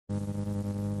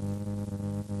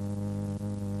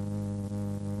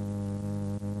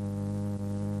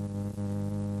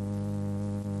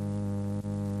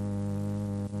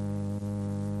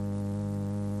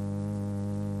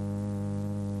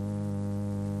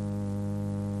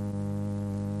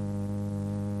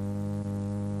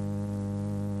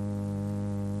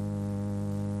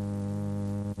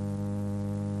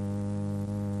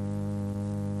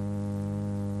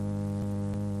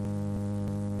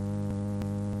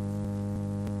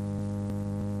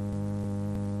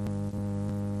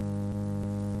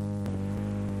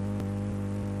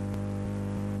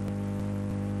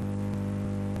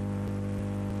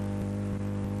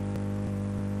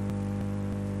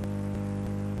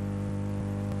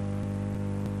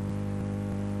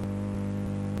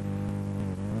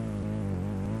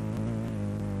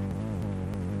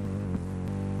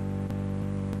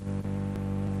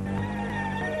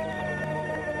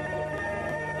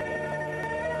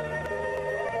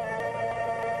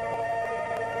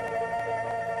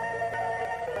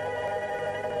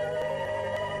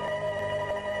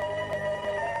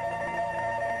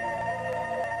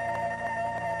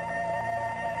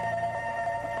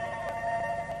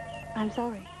I'm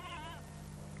sorry.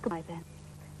 Goodbye, then.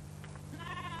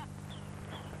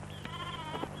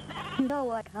 You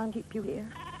know I can't keep you here.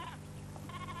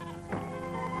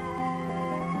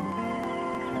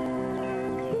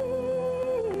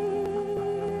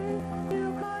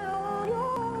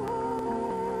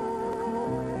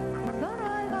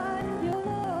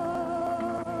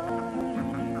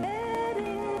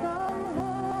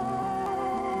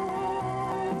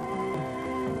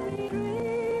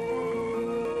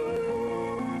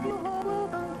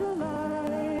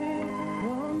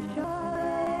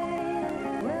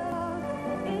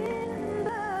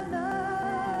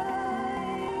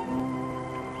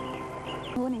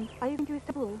 Morning. Are you going to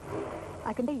Istanbul?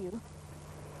 I can pay you.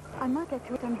 I might get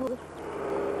to Istanbul.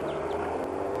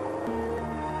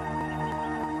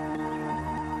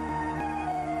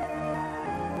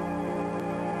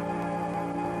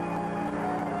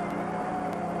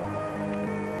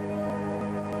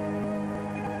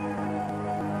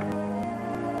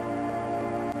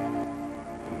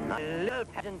 My little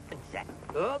peasant princess.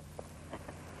 Up.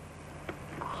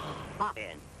 Hop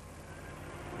in.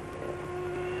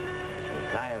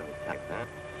 Tired, huh?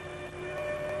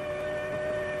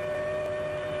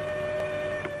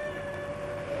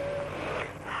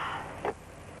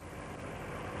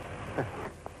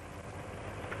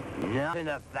 Not in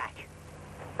the back.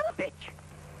 Bitch.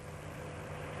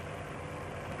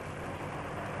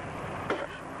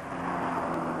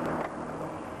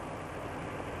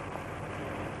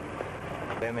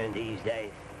 Women these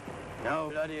days, no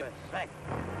bloody respect.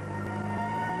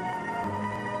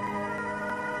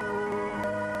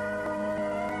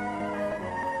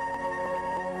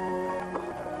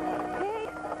 Hey!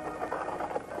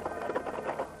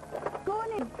 Go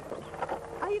on in.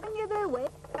 Are you going the other way?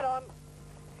 Get on.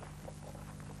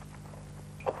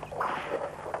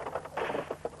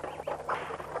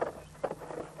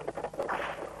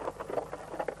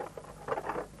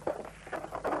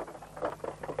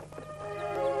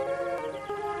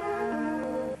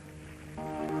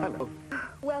 Hello.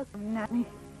 Welcome, Nanny.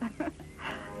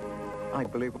 I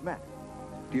believe we've met.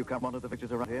 Do you come one of the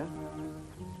pictures around here?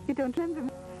 You don't remember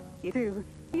me? You do.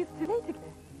 We used to play together.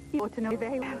 You ought to know me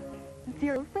very well. It's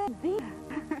your old friend, Zena.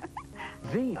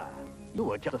 Zena, you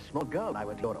were just a small girl when I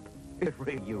went to Europe. Is it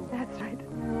really you? That's right.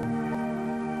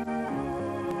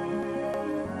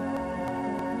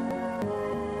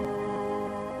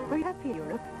 Were you happy in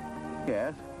Europe?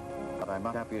 Yes, but I'm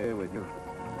not happy here with you.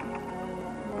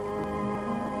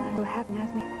 What happened,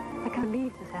 Asmi? I can't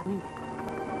believe this happened.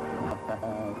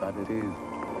 But it is.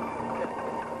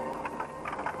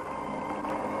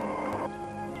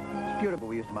 Do you remember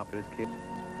we used to mop as kids?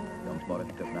 Don't smart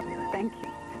it up nothing. Thank you.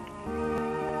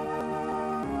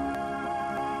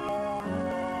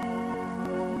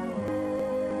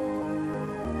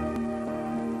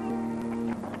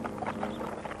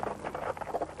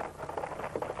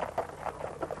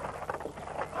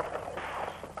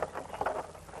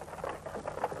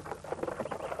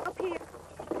 Up here.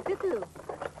 This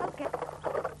okay.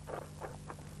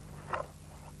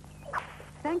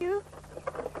 Thank you.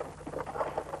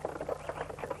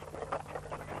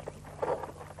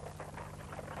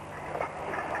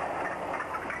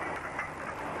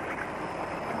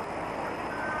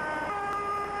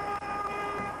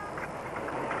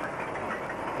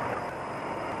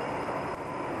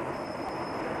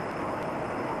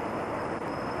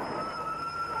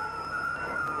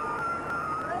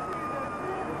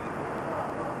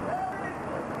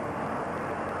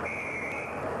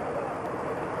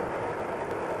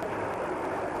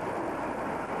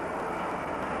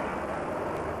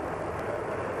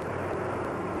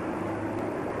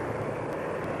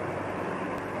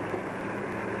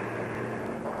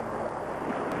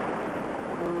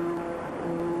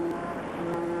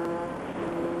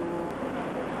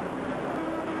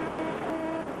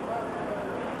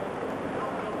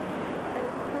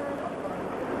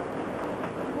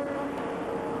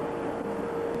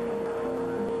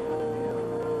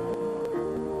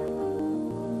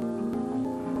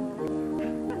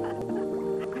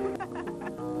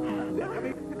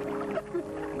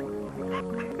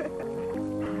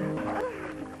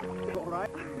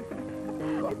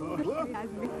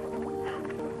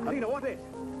 Alina, what is?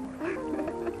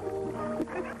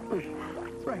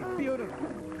 It's right, beautiful.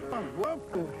 Oh,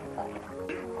 welcome.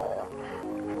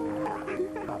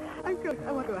 I'm good.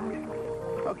 I want to go out.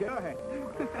 Okay, go ahead.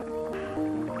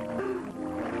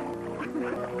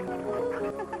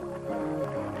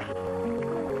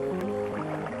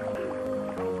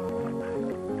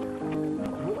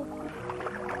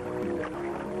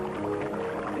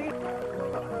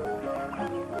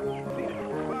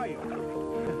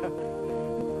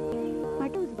 My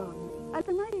clothes are on. I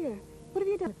Arthur, my dear, what have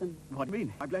you done with them? What do you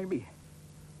mean? I blame me.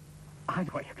 I know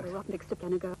you They can. were rotten extra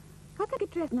plan ago. How can I get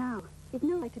dressed now? You've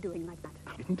no right to do anything like that.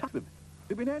 I didn't touch them.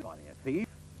 They've been anybody, a thief,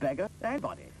 beggar,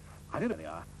 anybody. I don't know who they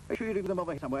are. Make sure you leave them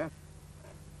over here somewhere.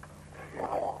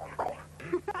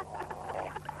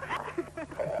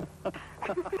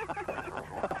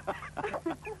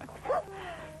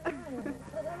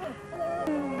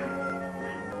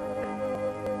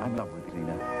 I'm in love with you,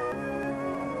 Zena.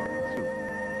 Sue.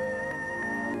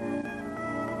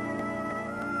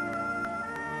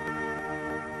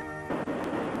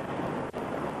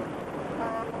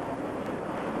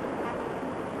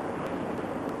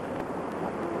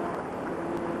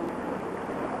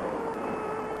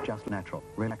 Just natural.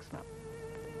 Relax now.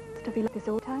 Stuff you like this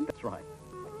all the time? That's right.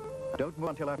 Don't move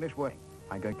until I finish working.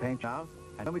 I'm going to paint now,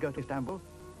 and when we go to Istanbul,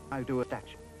 I'll do a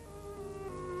statue.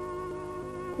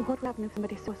 Well, what would happen if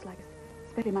somebody saw us like us?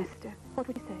 Especially my sister. What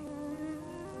would you say?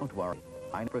 Don't worry.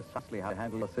 I know precisely how to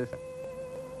handle your sister.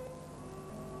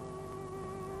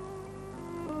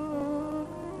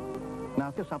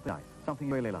 Now, do something nice. Something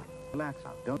you really like. Relax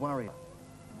now. Don't worry.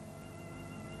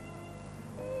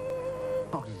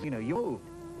 Oh, Zena, you moved.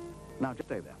 Now, just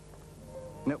stay there.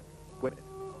 No, wait a minute.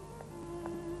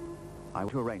 I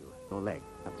want to arrange your leg.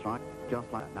 That's right.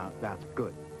 Just like that. Now, that's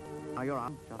good. Now, your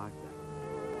arm, just like that.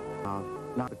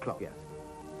 Now the clock, yes.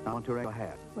 Now, I want to arrange your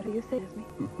hair. What do you say, Esme?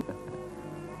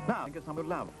 Now, think of someone you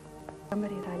love.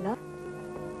 Somebody that I love?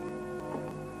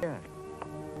 Yeah.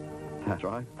 That's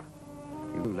right.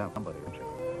 You do love somebody, don't you?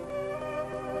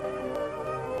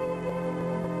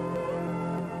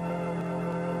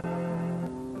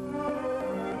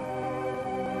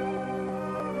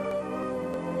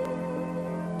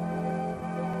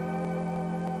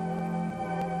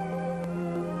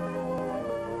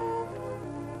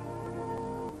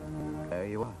 There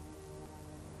you are.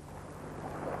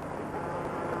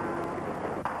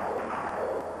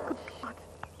 Good shot.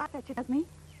 I bet you, Esme.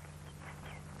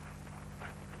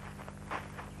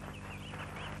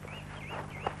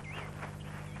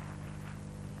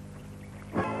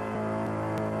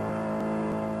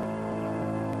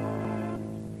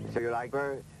 So you like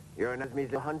birds? You're an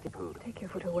Esme's little hunting poodle. Take your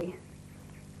foot away.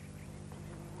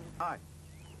 Hi.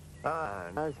 Ah,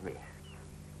 Esme.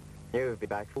 You've been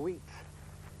back for weeks.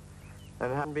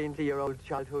 And haven't been to your old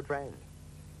childhood friend.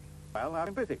 Well, I've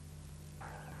been busy.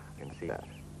 I can see that.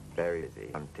 Very busy.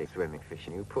 Hunting, swimming,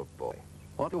 fishing, you poor boy.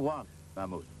 What do you want,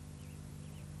 Mahmoud?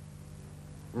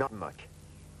 Not much.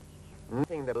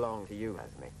 Nothing that belongs to you,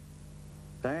 Esme.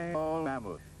 Same old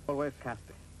Mahmoud. Always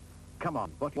casting. Come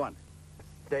on, what do you want?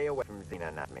 Stay away from Zena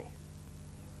and Esme.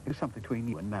 There's something between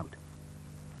you and Mahmoud.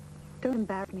 Don't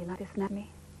embarrass me like this, Esme.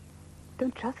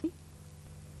 Don't trust me?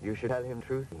 You should tell him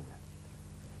truth, Zena.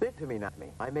 Listen to me,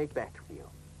 Esme. I make bet with you.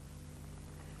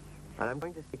 And I'm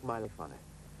going to stick my life on it.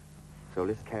 So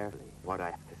listen carefully what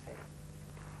I have to say.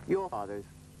 Your fathers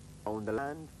own the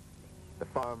land, the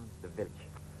farm, the village.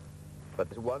 But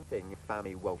there's one thing your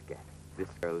family won't get. This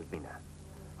girl, Zena.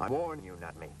 I'm warning you,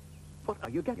 Esme. What are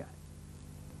you getting at?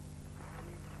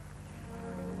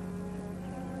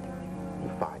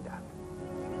 You'll find out.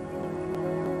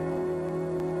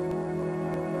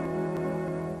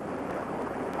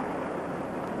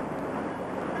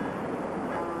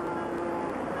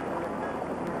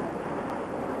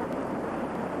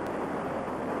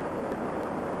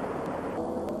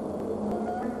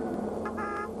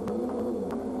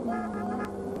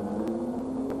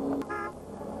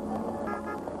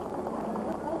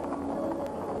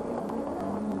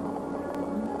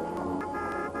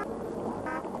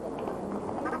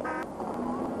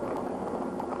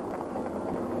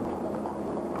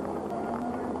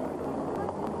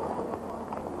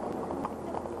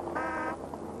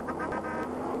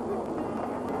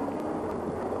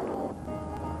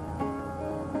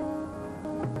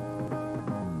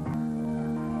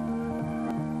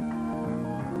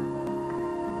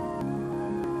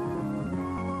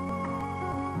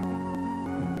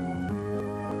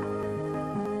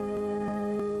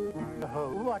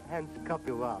 What handsome cup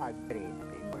you are. I'm very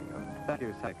happy for you. Thank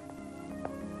you, Sally.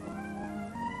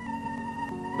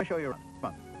 Let me show you around.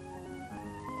 Come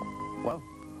on. Well,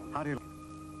 how do you look?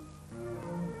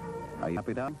 Are you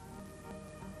happy, darling?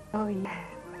 Oh, yes.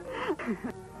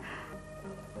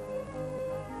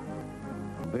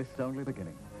 This is only the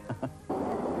beginning.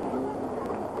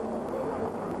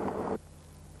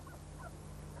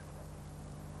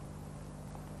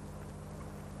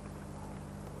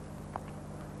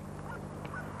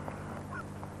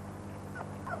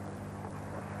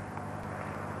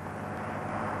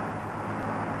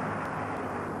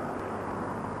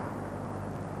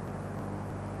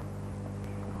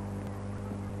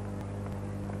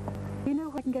 You know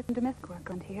where I can get some domestic work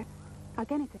around here? I'll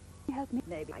get anything. Can you help me?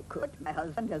 Maybe I could. My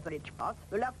husband is a rich boss.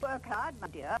 You'll have to work hard, my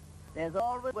dear. There's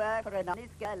always work for an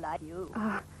honest girl like you.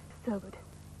 Ah, so good.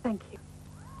 Thank you.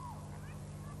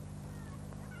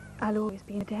 I'll always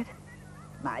be in debt.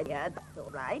 My dear, that's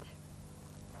all right.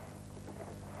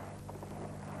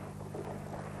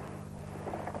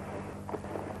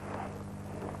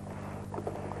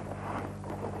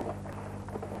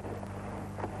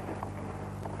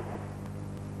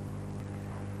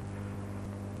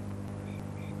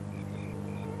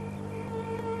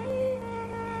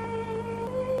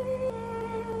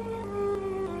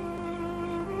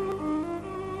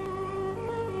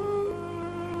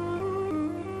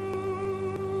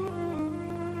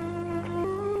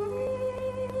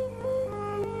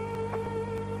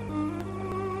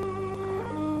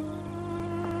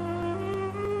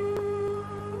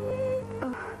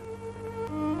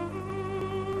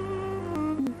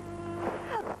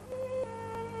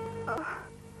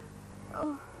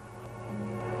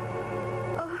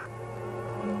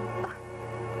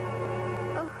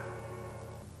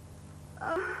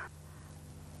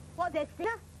 What's this,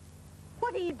 Stina?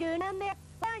 What are you doing down there?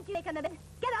 Why aren't you making a bed?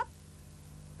 Get up!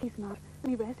 Please not.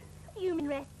 Let me rest. You mean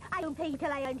rest? I don't pay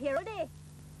till I aren't here all day.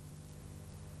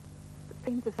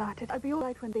 Things have started. I'll be all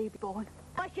right when baby's born.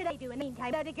 What should I do in the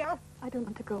meantime, dirty girl? I don't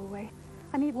want to go away.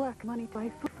 I need work and money to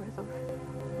buy food for us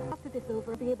all. After this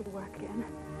over, I'll be able to work again.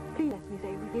 Please let me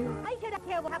stay with you. I shouldn't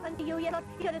care what happened to you, you know.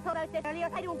 You should have thought out this earlier.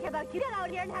 I don't care about you. Get out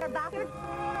of here and have her bastard.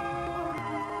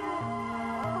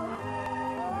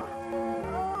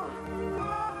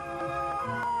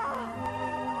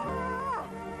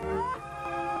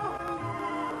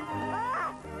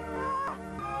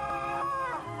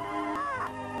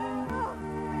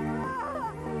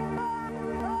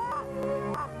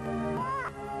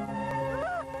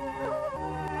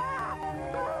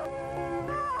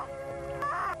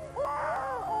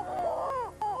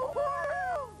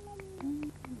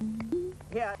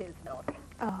 Here it is, North.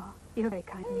 Oh, you're very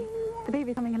kind to me. The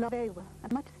baby's coming along very well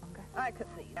and much stronger. I can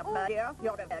see that, my dear.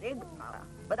 You're a very good mother.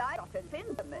 But I got a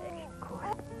sin to make. Of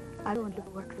course. I don't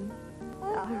look work for me.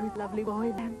 Oh, he's a lovely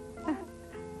boy then.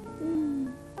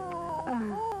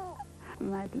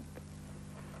 My dear.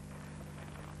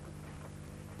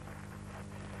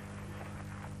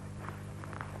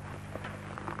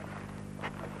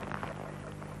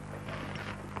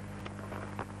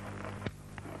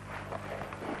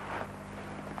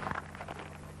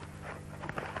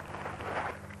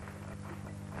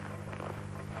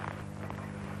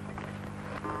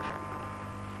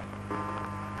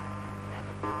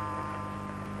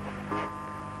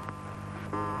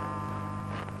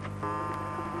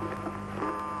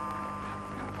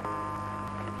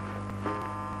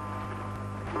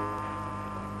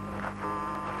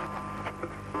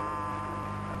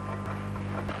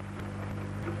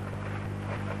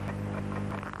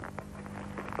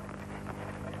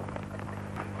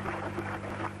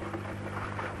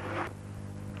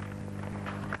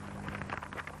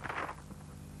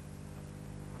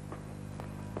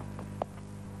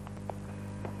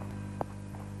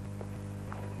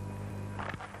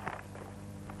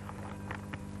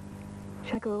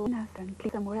 Should I go now, then?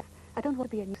 Please, somewhere else. I don't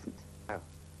want to be a nuisance. No.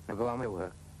 Now go on my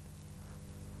work.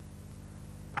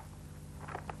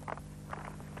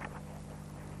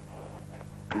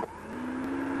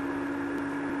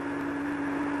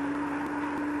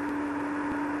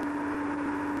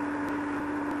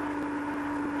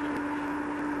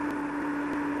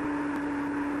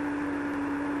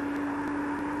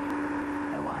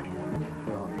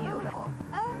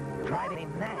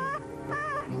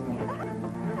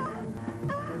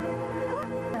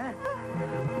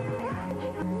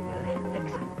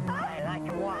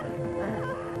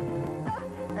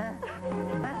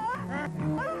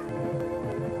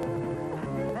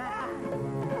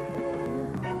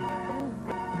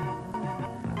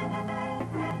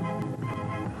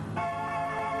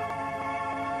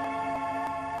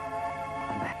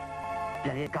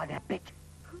 Bloody goddamn bitch.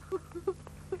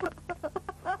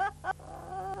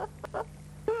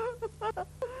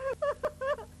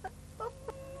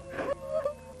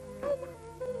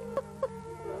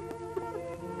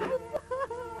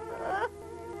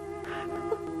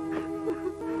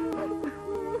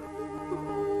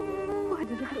 Why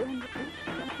did you do anything?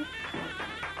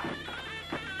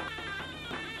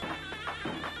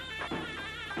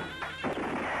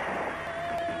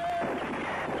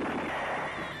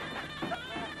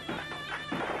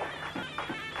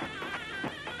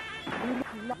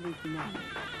 Lovely tonight.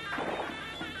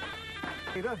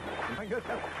 Peter, mind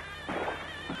yourself.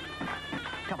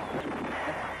 Come on.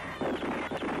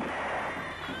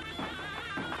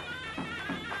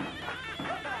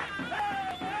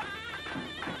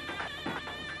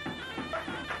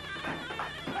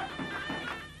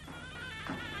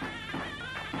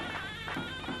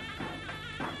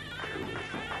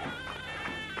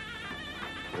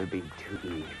 to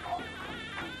evil.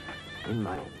 In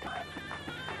my own time.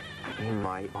 In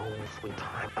my own sweet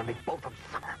time, I make both of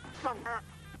suffer.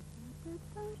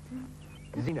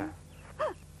 Zena.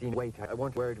 Zena, wait, I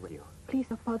want a word with you. Please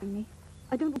stop bothering me.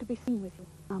 I don't want to be seen with you,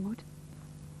 Mahmoud.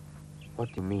 What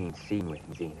do you mean, seen with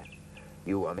me, Zena?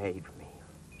 You are made for me.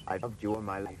 I've loved you all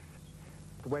my life.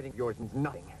 The wedding of yours means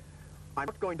nothing. I'm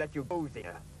not going to let you go,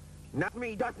 Zena.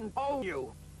 Nasmi doesn't owe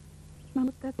you.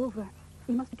 Mahmoud, that's over.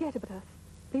 You must forget about us.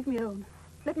 Leave me alone.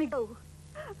 Let me go.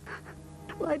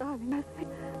 Why, darling, Nasmi?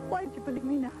 Why did you believe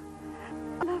me now?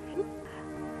 I love you.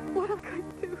 What am I going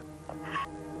to do?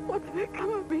 What's going to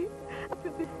come of me after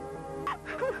this?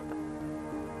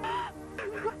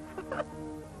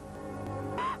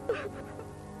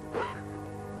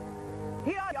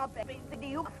 Here are your babies, and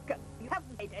you must go. You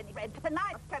haven't made any rent, and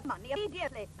I must have money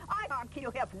immediately. I can't keep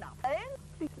you here for nothing.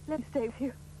 Please, let me stay with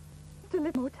you. To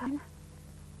live more time.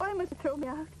 Why must you throw me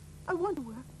out? I want to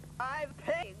work. I've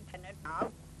paid tenant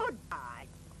now. Goodbye.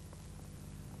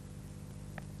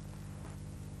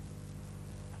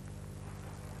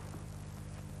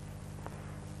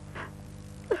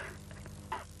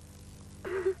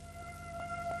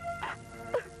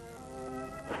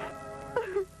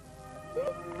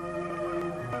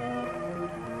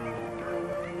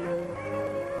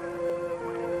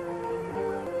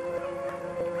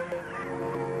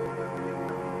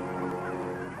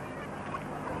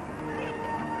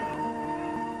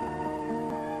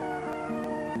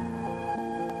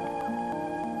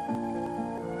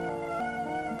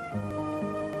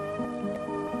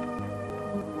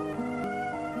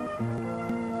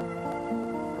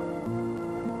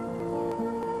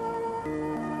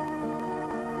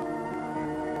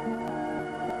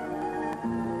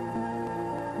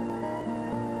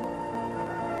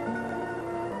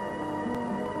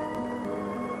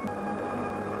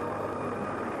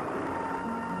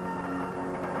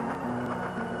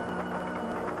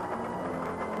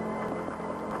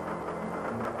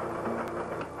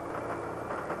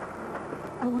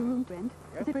 I want a room to rent.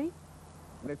 Yes? Is it free?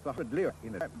 It's 100 lira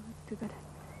in it. Oh, that's too bad.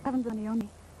 I haven't got any on me.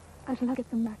 I shall have to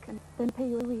get some back and then pay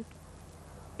you a week.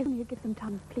 If only you give some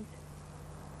time, please.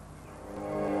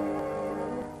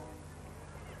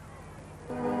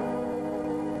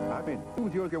 I mean,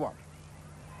 who's yours you want?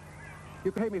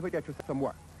 You pay me if we get you some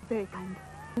work. Very kind.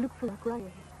 I'll look for work right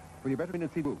away. Well, you better in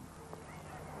and see room.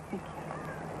 Thank you.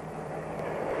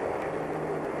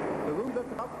 The room's at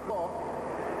the top floor.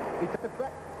 It's at the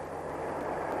back.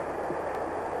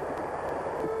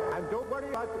 And don't worry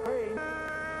about the pain.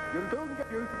 You'll soon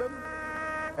get used to them.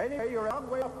 Anyway, you're a long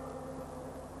way up.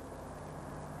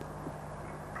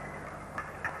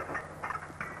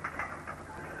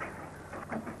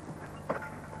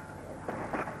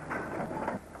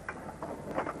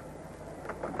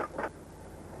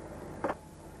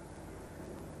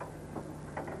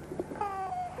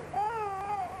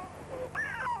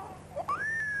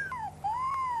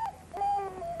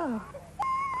 Oh.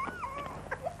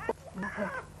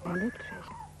 My little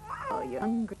treasure. Oh, you're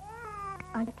hungry.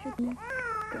 I get your dinner.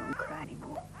 Don't cry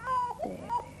anymore. There.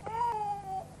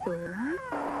 It's all right.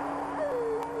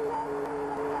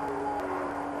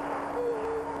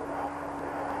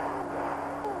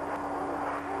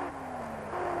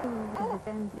 Oh, there's a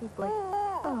fancy boy.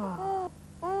 Oh.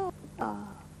 Oh.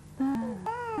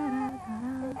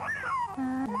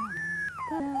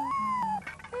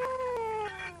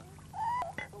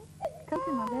 Come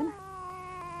to me, then.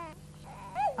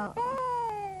 Oh.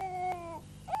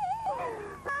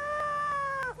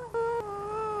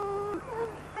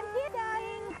 I'm here,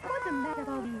 darling. What's the matter,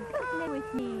 Bobby? Come play with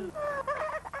me.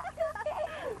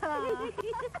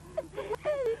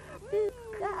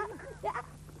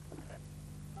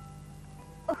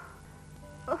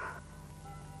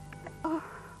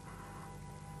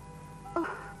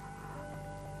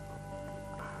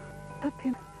 Help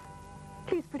him.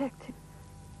 Please protect him.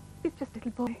 He's just a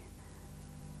little boy.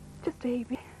 Just a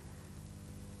baby.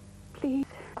 Please.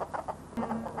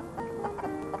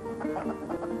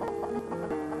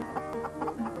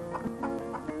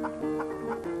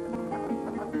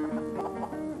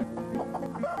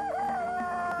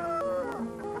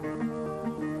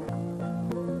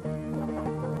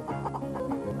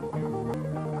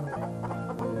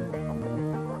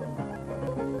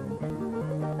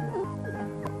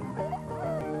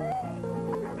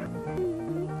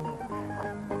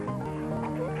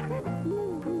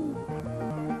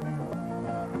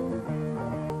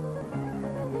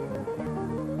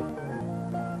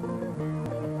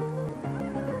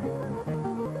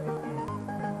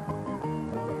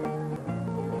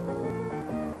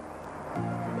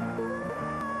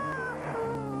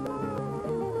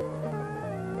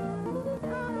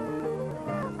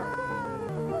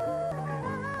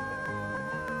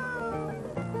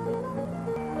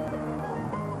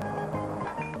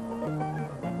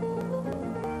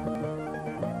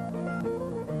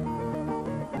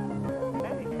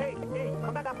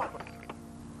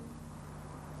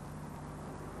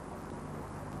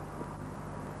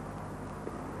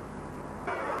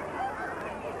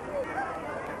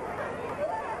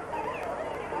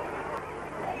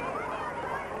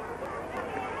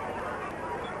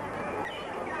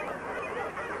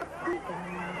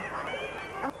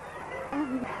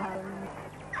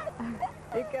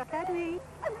 can't catch me.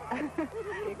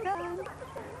 You can't.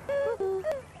 You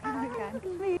can't catch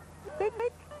me. Quick,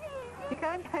 quick. You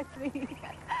can't catch me.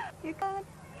 You can't.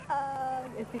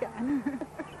 Yes, you can.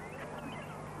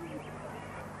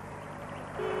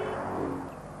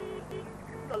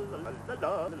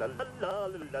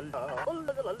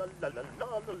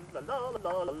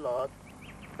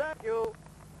 Thank you.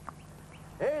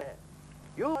 Hey,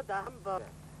 you are the hamburger.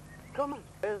 Come on,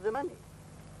 where's the money?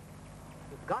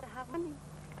 You've got to have money.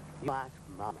 You ask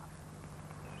Mama.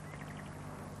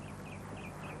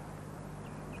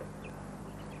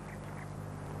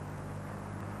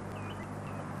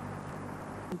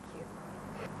 Thank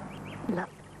you. Love.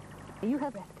 You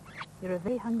have rest. You're a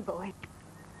very hungry boy.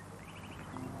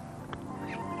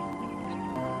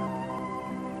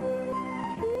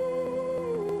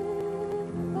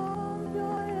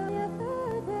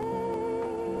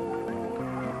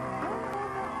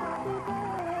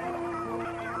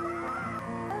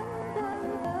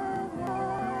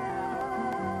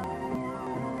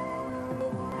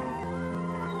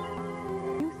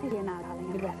 You sit here now,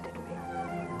 darling, and rest a little bit.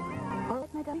 All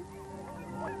right, my darling?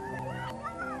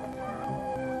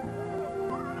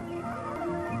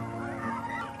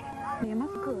 You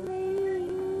must go.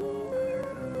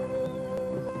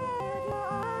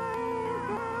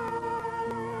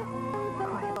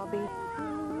 Quiet, Bobby.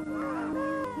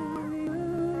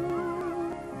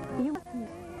 You mustn't.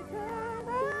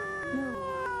 No.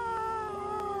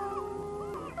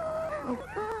 Oh.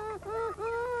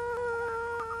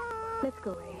 Let's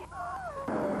go away.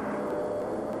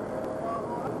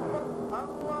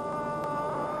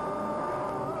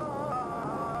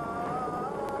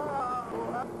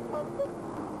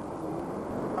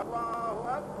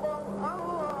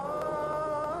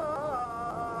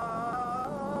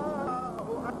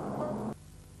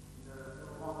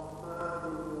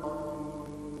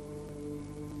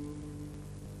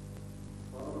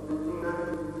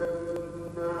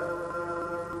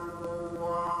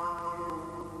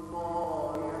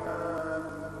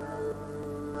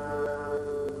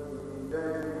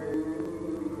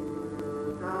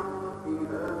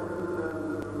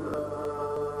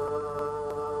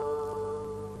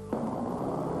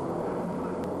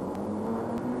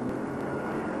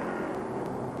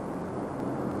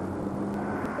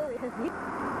 There it is, you.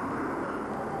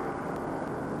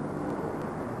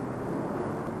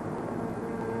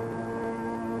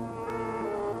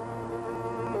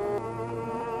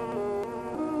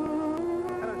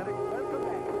 Hello, Debbie. Welcome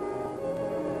back.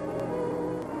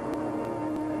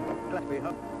 Glad to be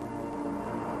home.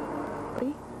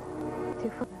 See? It's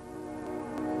your father.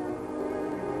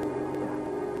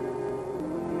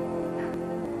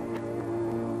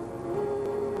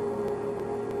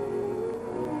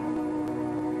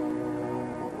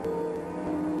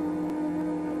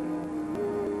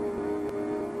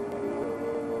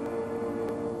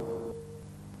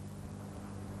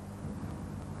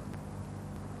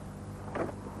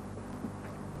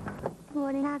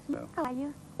 Morning, Asma. No. How are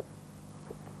you?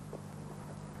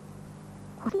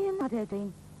 What's Leonardo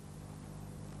doing?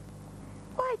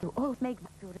 Why do you always make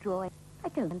that sort of drawing? I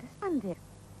don't understand it.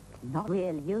 It's not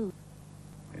really you.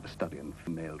 Made a study in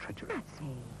female treachery. That's it.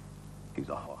 He's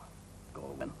a whore. Go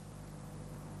away.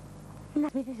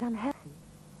 That this is unhealthy.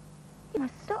 You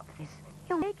must stop this.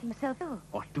 You're making yourself ill.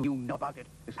 What do you know about it?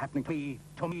 It's happening to me.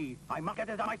 To me. I must get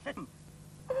it out of my system.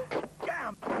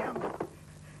 Damn! Damn!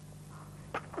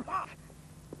 What?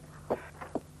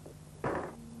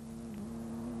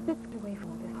 Let's get away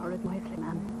from all this horrid noisy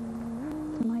man.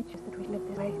 It's my choice that we live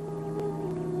this way.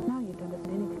 Now you don't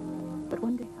understand anything. But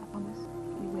one day, I promise,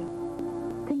 you will.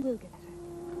 Things will get better.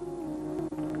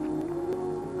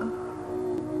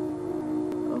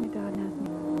 Oh, my darling Asma.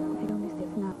 If you'd only stay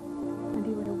now, and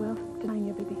you were the wealth denying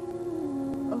your baby.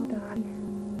 Oh, darling.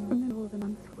 Remember all the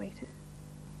months we waited.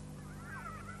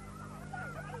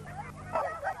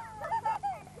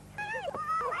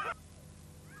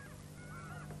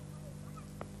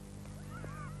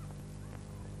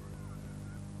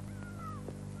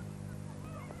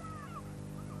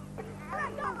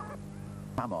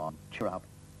 Come on, cheer up.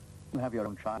 You'll have your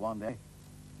own child one day.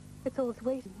 It's always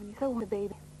waiting when you so want a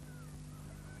baby.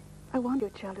 I want your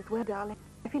child as well, darling.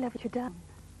 I feel I've let you down.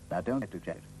 Now, don't get too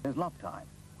jaded. There's lots of time.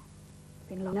 It's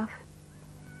been long enough.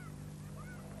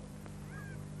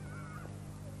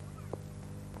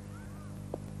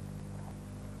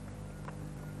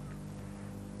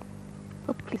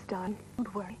 Oh, please, darling,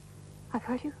 don't worry. I've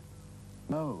hurt you.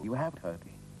 No, you haven't hurt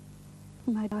me.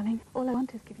 My darling, all I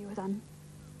want is give you a son.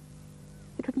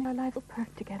 It would make our lives all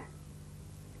perfect together.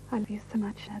 I love you so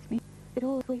much, Asmi. It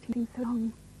always waiting seems so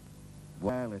long.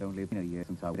 Well, it's only been a year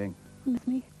since our wedding. And it's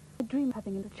me, I dream of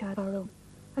having a little child of our own.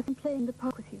 I've been playing the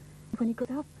park with you. When he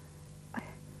grows up,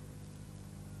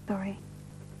 Sorry.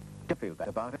 Don't feel bad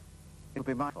about it. It'll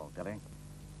be my fault, darling.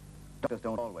 Doctors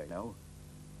don't always know.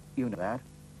 You know that.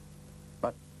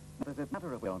 But does it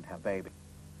matter if we don't have baby?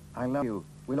 I love you.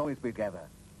 We'll always be together.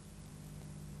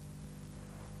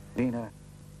 Dina,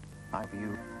 I for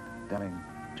you, darling,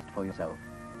 just for yourself.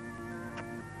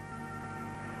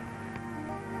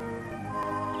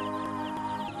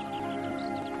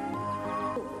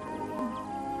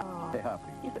 Stay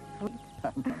happy. You're so sweet.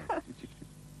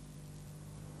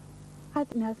 I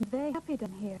think Naz's very happy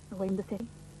down here, away in the city.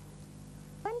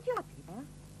 Aren't you happy there?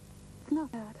 It's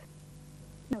not bad.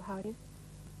 You know how it is.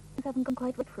 Things haven't gone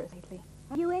quite right for us lately.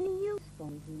 Are you any use for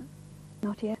me, Dina?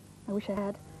 Not yet. I wish I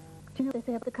had. But you know what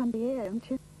they say about the country air, don't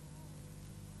you?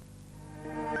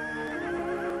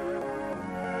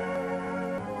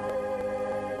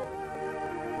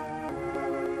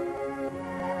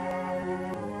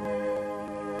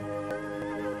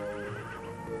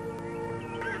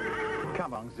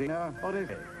 Come on, Zena. What is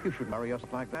it? You should marry us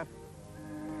like that.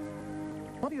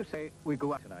 What do you say we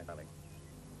go out tonight, darling?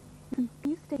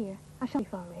 You stay here. I shan't be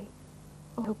far away.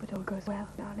 Oh, I hope it all goes well,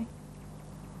 darling.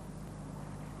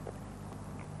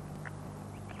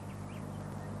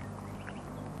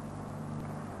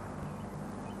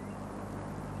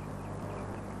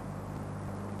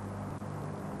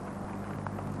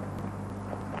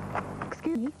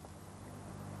 Excuse me.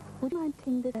 Would you mind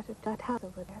taking this letter to that house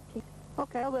over there, please?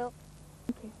 Okay, I will.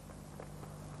 Thank you.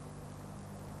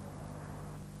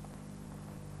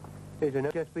 Is a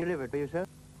note just been delivered for you, sir?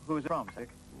 Who's it from, Sick?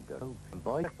 Go.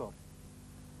 Boy.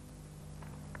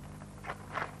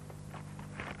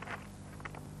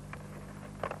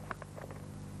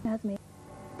 Nazmi,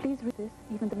 please read this,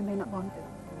 even though you may not want to.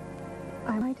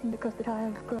 I'm writing because the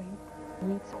child is growing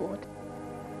and needs support.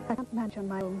 I can't manage on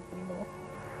my own anymore.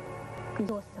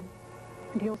 He's awesome,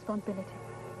 and your responsibility.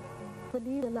 But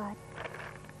lead a life.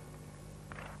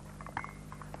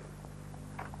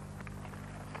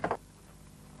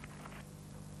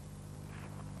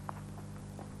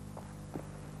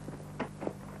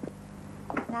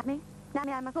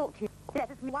 Nanny, I must talk to you.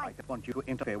 That is my I wife. don't want you to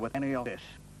interfere with any of this.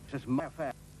 This is my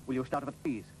affair. Will you start with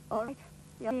please? All right.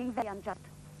 You're being very unjust.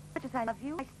 Much as I love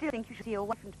you, I still think you should see your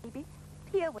wife and baby.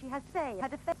 Hear what she has to say, her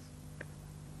defense.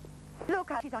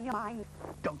 Look how she's on your mind.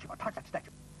 Don't you touch that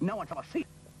statue. No one shall see it.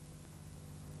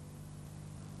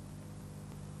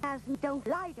 As don't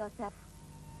lie to yourself.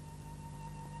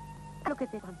 Look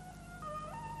at this one.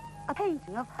 A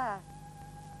painting of her.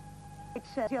 It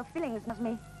shows your feelings,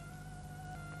 Nazmi.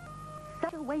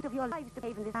 Such a weight of your lives to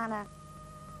behave in this manner.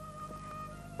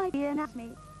 My dear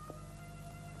Nazmi,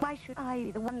 why should I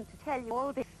be the one to tell you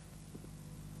all this?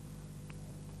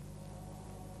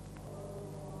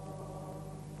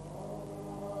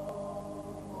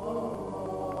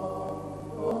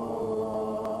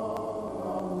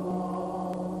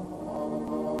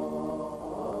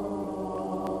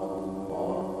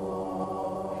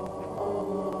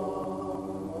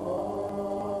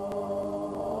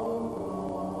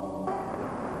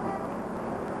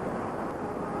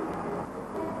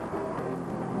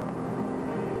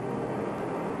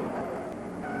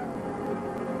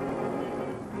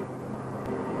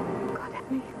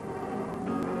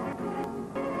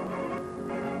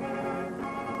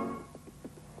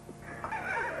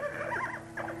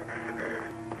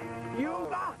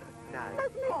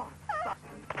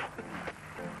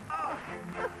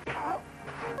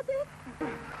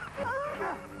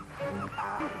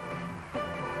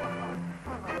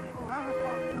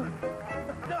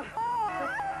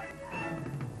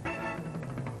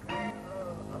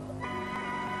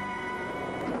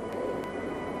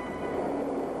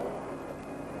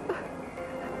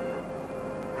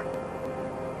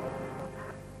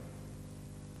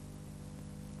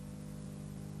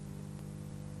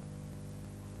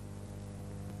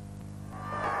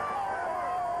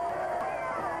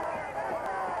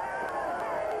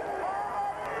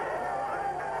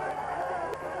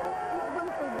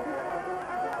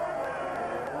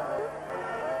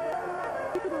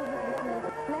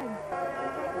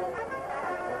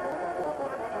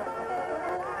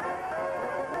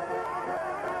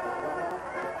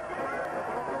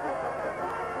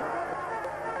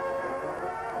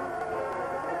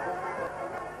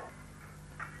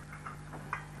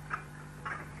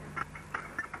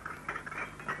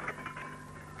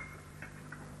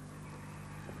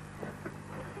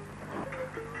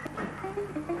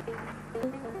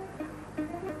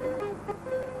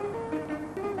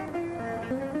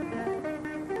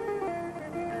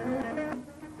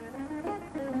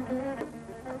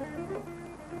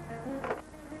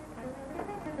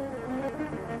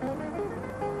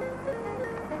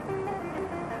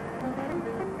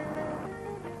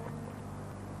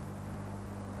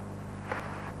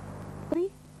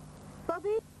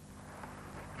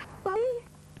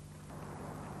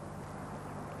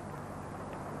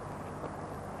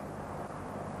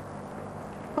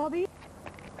 Bobby?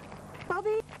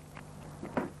 Bobby?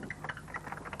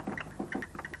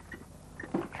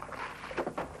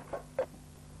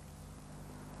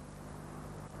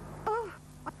 Oh,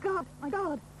 my God, my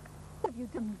God. What have you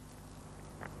done?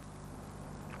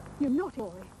 You naughty boy.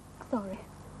 Sorry.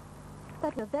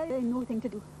 That was a very, very naughty thing to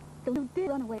do. So you did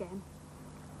run away again.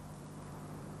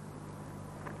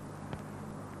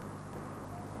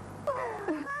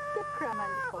 Don't cry, my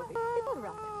little Bobby. It's all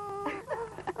right.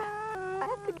 I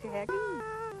have to get your hair clean.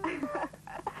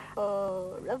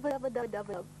 Oh, rub, rub, rub, rub,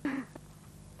 rub.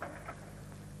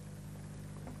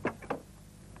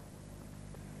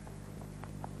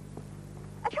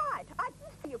 A child. I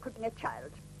didn't see you cooking a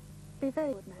child. Be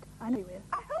very good, madam. I know you will.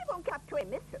 I hope you won't get up to a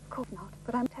mischief. Of course not,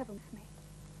 but I'm having with me.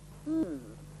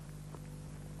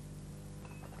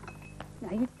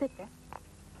 Now, you sit there.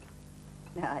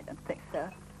 No, I don't think so.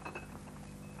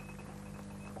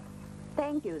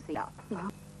 Thank you, Zia. No.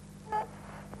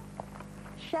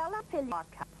 Shall I fill your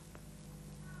cup?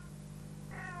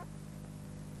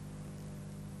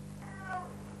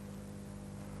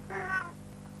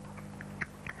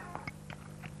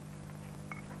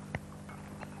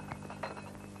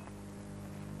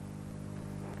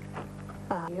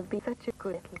 Ah, you've been such a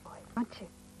good little boy, aren't you?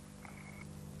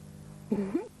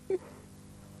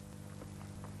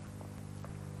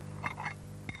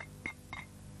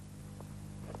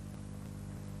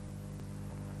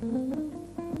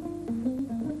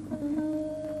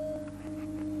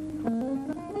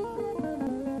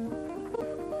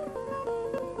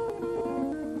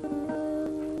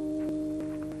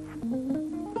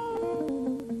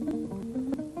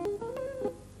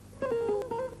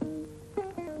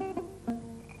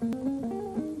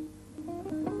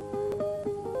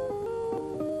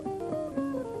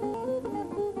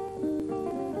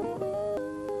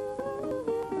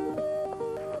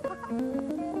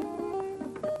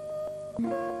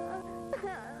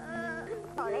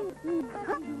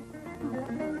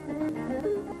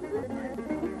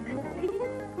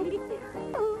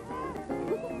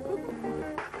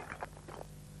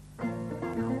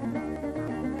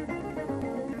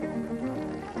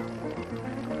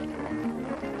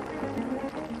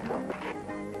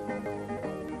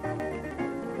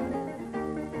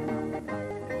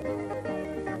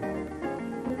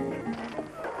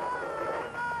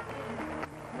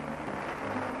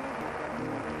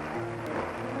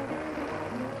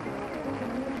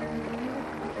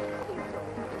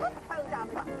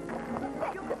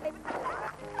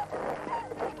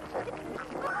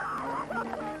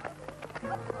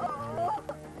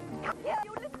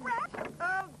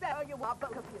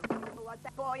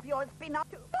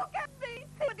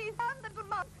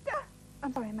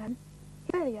 I'm sorry, madam.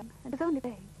 He's very young, and is only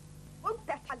playing. Won't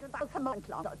that child about a moment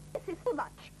longer? This is too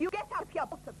much. You get out here,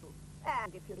 both of you.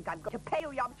 And if you think I'm going to pay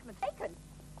you, you're much mistaken.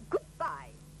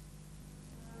 Goodbye.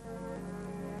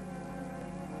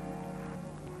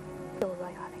 It's all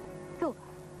right, darling. It's all right.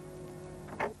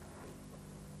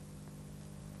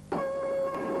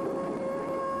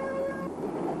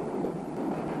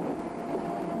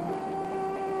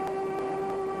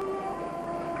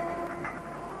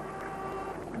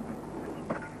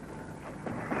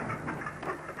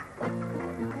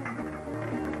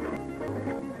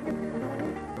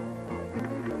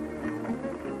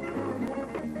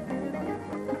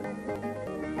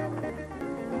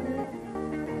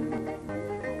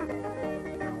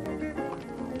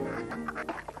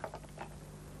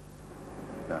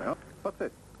 What's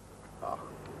this? Oh.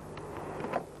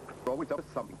 You're always up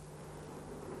to something.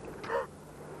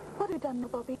 What have you done,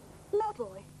 Bobby? Naughty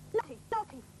boy. Naughty,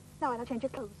 naughty. Now I'll change your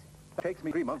clothes. It takes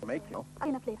me 3 months to make, you know. I'll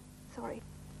enough later. Sorry.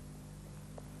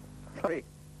 Sorry.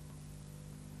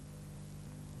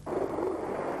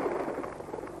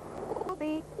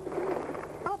 Bobby.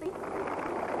 Bobby.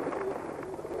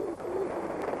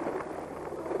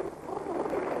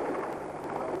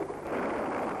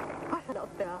 What's that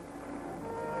out there?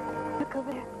 Look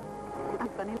over there. I'm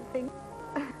funny thing.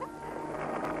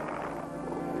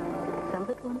 Some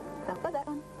for that one, some for that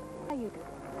one. How you do?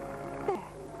 There.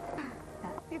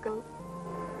 Now you go.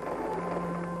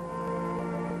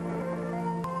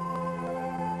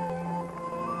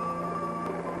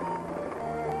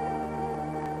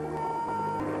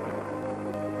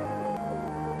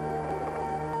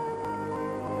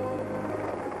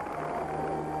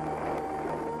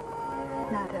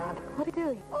 Now, Dad, what are you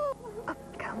doing? Oh,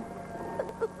 come.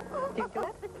 Do you do it?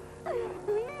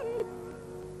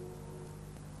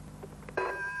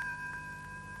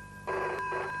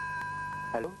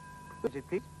 Hello? Who is it,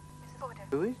 please? Mrs. Order.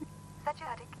 Who is it? Is that you,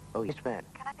 Attic? Oh, yes, ma'am.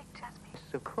 Can I speak to Jasmine?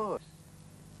 Yes, of course.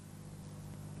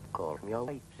 Call from your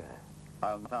wife, sir.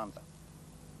 I'll not answer.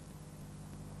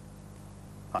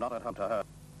 I'm not at home to her.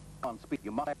 Can't speak.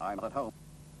 You must. I'm not at home.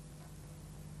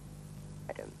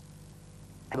 Adam,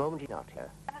 the moment he's not here.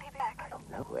 When will he be back? I don't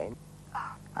know when.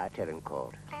 Oh, I'll tell him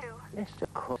called. please do. Yes,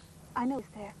 of course. I know he's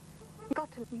there. You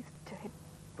got to let me speak to him.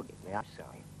 Forgive me, I'm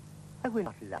sorry. I will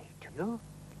not lie to you.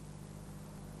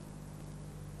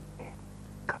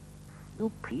 Come,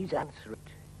 you please answer it.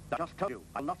 I just told you,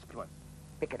 I'll not speak to her.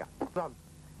 Pick it up. From,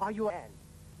 are you Anne?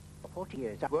 For 40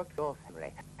 years, I've worked for your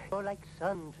family. You're like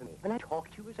son to me, and I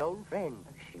talk to you as old friend.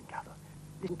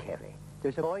 Listen carefully.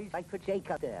 There's a boy's like for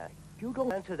Jake out there. If you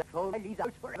don't answer that phone, I leave the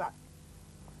house forever.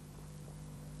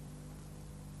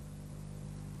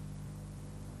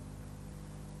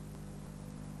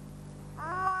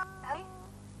 Ellie?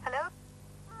 Hello?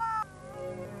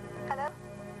 Hello?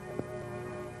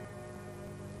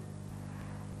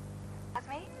 That's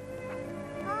me?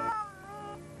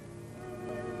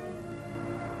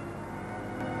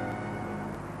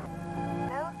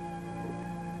 Hello?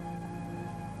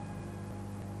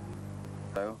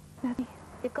 So? Nancy,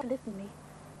 you've got to listen to me.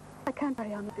 I can't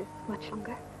carry on with this much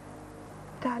longer.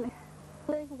 Darling,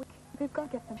 we're weak. We've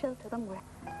got to get some shelter somewhere.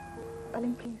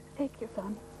 Darling, please, take your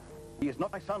son. He is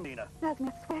not my son, Nina.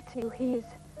 Nazmi, I swear to you, he is.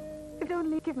 If you'd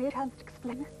only give me a chance to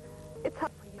explain. It's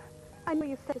hard for you. I know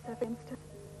you've said yourself, for instance.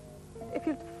 If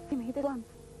you'd see me this once,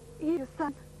 he's your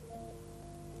son.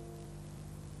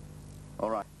 All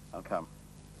right, I'll come.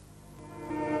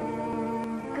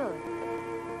 Good.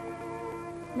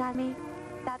 Nami,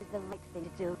 that is the right thing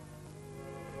to do.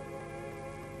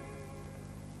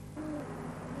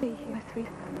 See you, my sweet.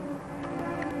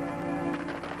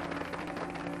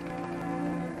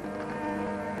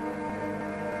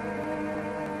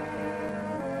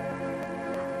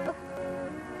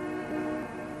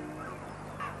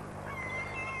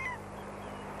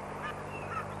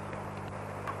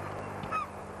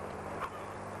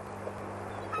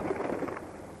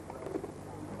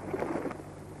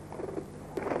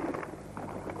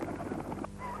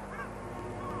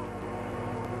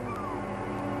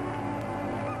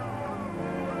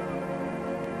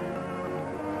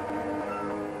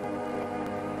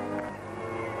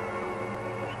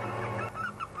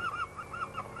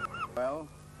 Well,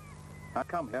 I've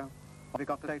come here. What have you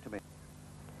got to say to me?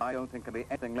 I don't think there'll be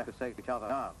anything left to say to each other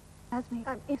now. Nazmi,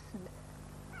 I'm innocent.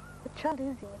 The child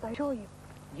is yours, I assure you.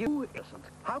 You innocent?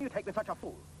 How do you take me such a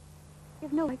fool?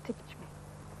 You've no right to judge me.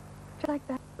 Just like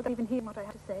that, without even hearing what I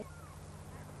have to say.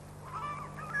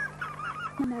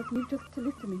 Now, Nazmi, you've just to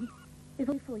listen to me. If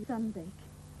only for your son's sake.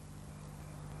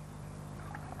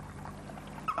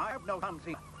 I have no son,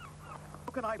 see.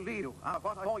 How can I leave you out of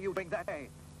what I saw you doing that day?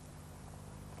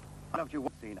 I loved you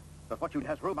once, Zena, but what you did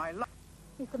has ruined my life.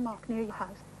 He's the mark near your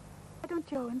house. Why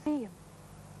don't you go and see him?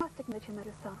 You must acknowledge him as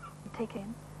your son and take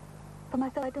him. For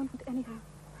myself, I don't want anything.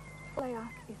 All I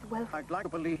ask is welfare. I'd like to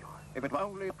believe you, if it were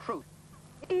only the truth.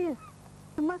 It is.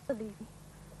 You must believe me.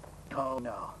 Oh,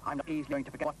 no. I'm not easily going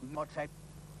to forget what Maud said.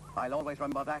 I'll always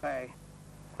remember that day.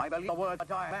 I believe the word of a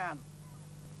dying man.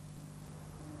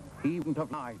 He wouldn't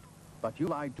have lied, but you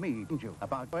lied to me, didn't you,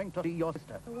 about going to see your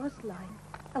sister? I was lying.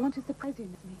 I want to surprise you,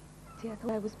 Miss Me. See, I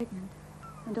thought I was pregnant.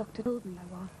 And doctor told me I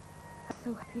was. I was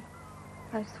so happy.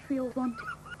 I was free all wanted.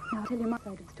 Now I'll tell you my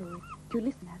side of the story. Do you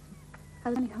listen, Hassan? I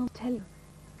was running home to tell you.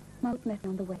 Maud met me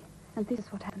on the way, and this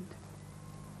is what happened.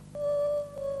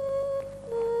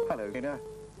 Hello, Zena.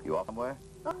 You off somewhere?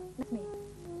 Oh, Miss Me.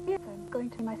 Yes, I'm going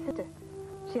to my sister.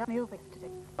 She asked me over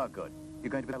yesterday. Oh, good. You're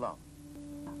going to be alone.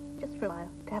 Just for a while,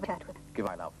 to have a chat with her. Give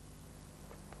my love.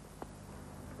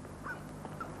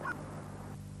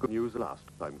 Good news at last,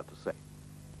 I'm about to say.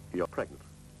 You're pregnant.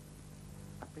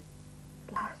 Happy?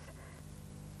 Glass.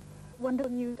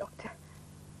 Wonderful news, Doctor.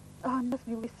 Oh, Miss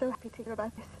Me will be so happy to hear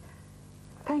about this.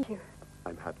 Thank you.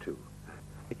 I'm happy too.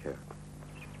 Take care.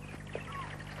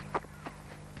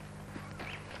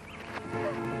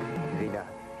 Zena,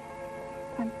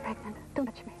 I'm pregnant. Don't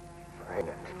touch me.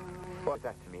 pregnant. What's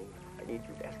that to me? I need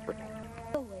you desperately.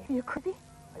 Go away. Are you crazy?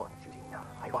 I want you, Zena.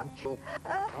 I want you.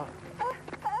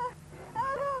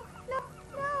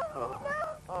 No.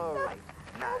 All right.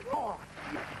 Now, oh,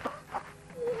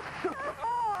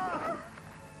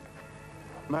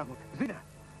 Ma'am, Zena,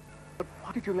 but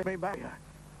why did you let me marry her?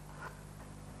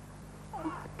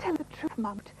 Oh, tell the truth,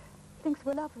 Mahmoud. Thinks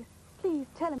we're lovers. Please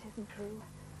tell him it isn't true.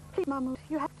 Please, Mahmoud,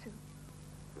 you have to.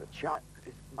 the child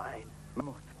is mine.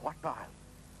 Mahmoud, what child?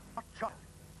 What child?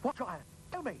 What child?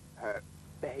 Tell me. Her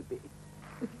baby.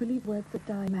 If you believe words that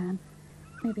die, man,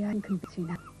 maybe I can convince you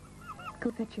now.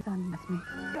 Go fetch your son, Miss Me.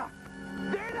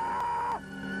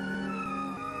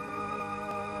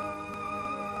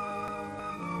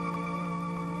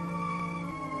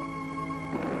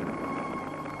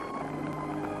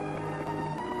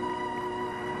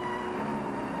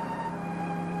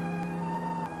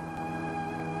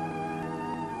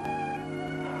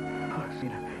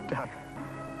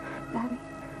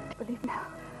 believe now.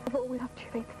 I've always loved you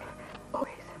faithfully. Always.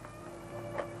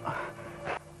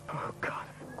 Oh, God.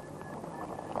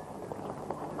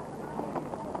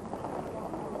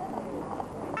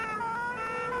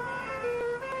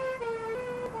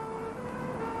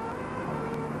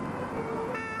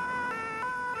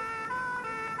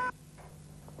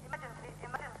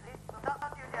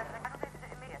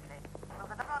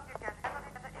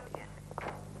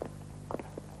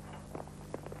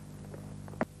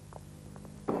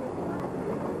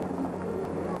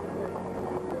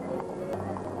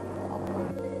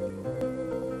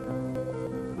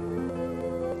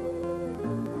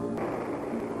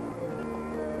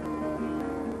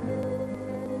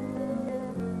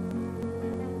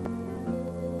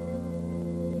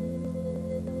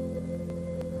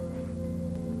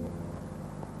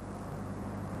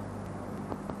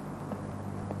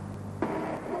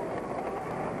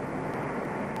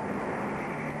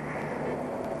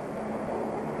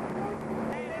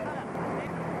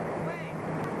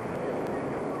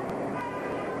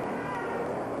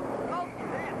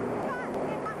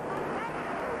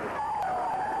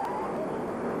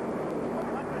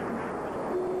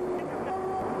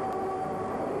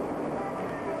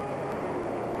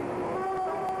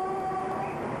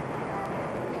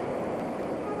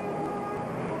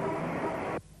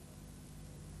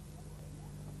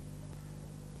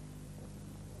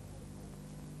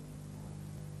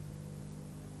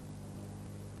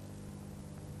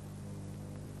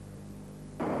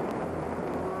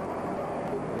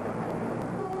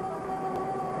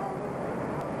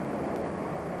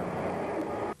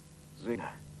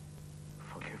 Zena,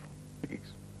 forgive me,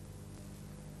 please.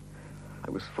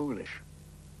 I was foolish,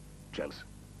 jealous.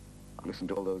 I listened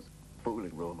to all those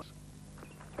foolish rumors.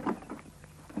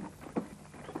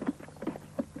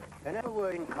 Another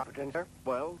word in confidence, sir.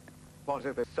 Well, what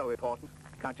if it's so important?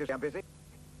 Can't you say I'm busy?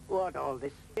 What all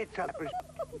this? It's a...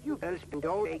 You girls spend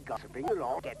all day gossiping, you'll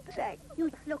all get the sack.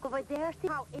 You just look over there, see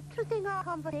how interesting our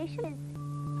conversation is.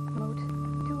 Maud,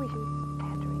 do wish you was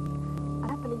pandering. I'm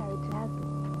happily married to Nasby.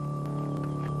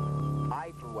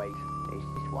 I can wait. This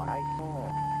is what I saw.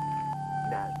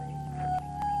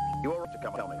 Nasby. You all right to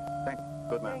come and tell me? Thank you.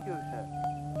 Good man. Thank you, sir.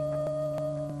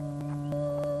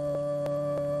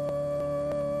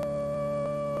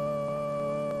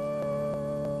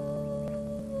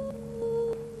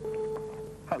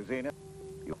 Hello, Zena.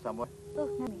 You're somewhere? Oh,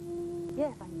 Nanny.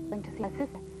 Yes, I'm going to see my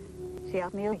sister. She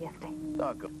asked me over yesterday.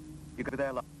 Oh, good. You could be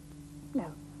there, love.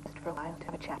 No, just for a while to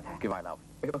have a chat with her. Give my love.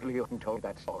 If only you hadn't told me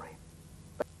that story.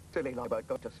 That silly lie about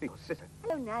going to see your sister.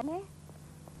 Hello, Nanny.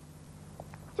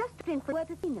 Just in for a word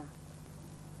with Tina.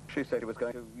 She said he was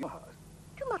going to your house.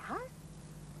 To my house?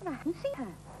 And I haven't seen her.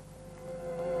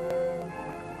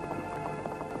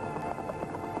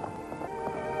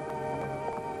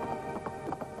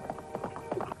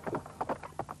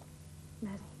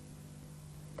 Nanny,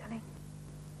 darling,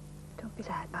 don't be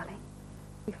sad, darling.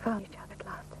 We found each other at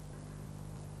last.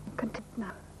 I'm content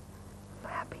now. So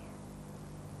happy.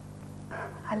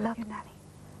 I love you, Nanny.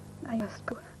 Now you must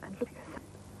go and look at your son.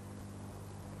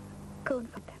 Go and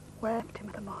find him. Where I left him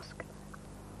at the mosque.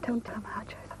 Don't tell him how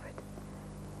much I suffered.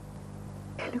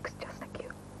 He looks just like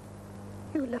you.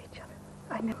 You love each other.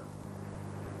 I know.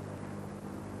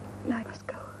 Now I must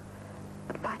go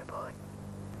and find a boy.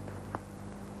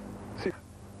 Zena.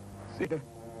 Zena.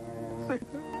 Zena.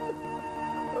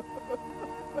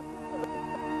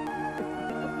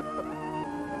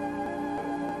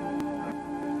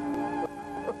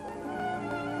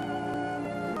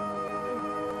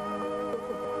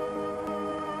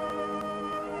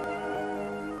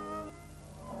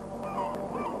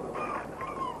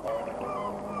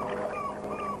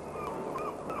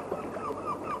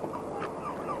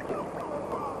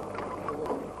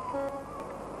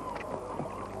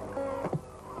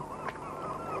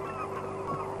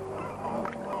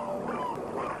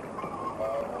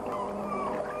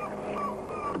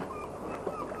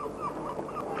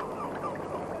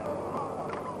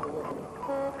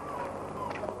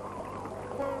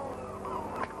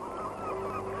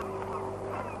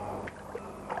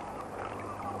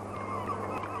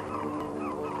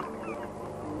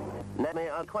 Nanny,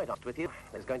 I'm quite honest with you.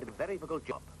 It's going to be a very difficult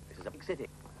job. This is a big city.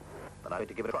 But I'm going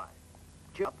to give it a try.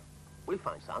 Cheer up. We'll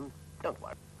find son. Don't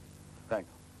worry. Thank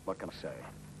you. What can I say?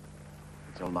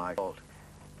 It's all my fault.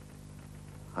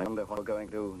 I wonder what we're going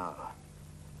to do now.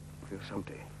 I feel so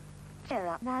empty. Cheer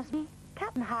up, Nasby.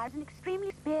 Captain Hyde's an extremely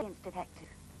experienced detective.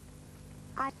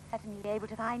 I'd certainly be able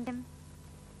to find him.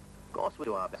 Of course we'll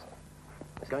do our best.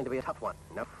 It's going to be a tough one.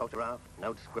 No photograph,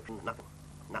 no description, nothing.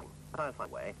 Nothing. But I'll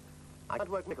find a way. I can't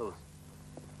work miracles.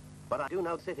 But I do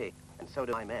know the city, and so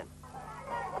do my men.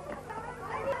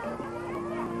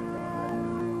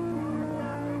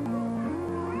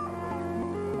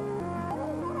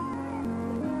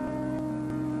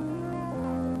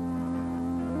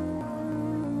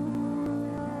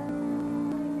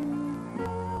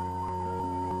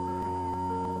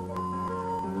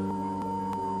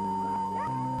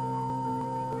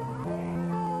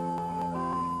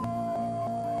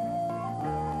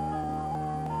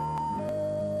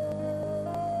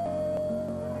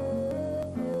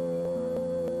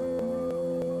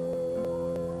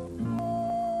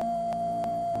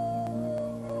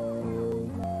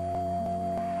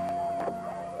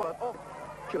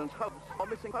 children's homes or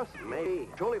missing persons. Maybe.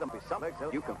 Surely there must be some place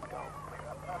else you can go.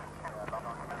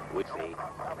 We'll see.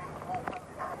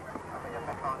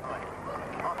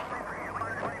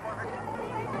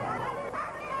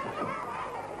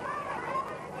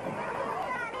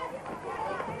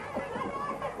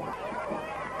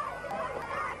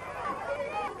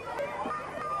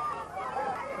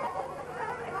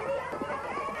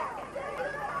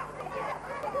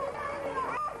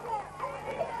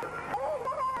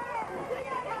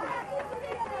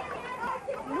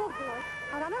 No, boy.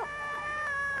 I don't know.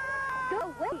 Go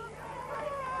away.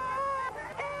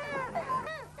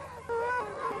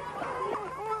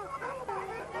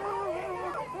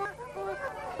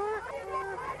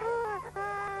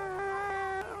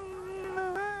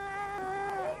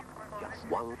 Just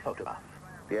one photograph.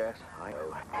 Yes, I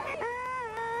know.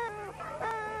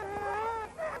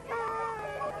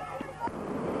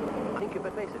 I think you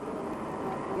could face it.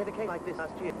 We had a case like this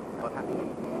last year. What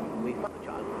happened? We found the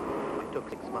child. It took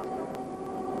 6 months.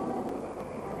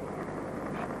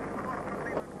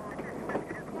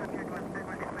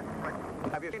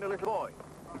 Have you seen a little boy?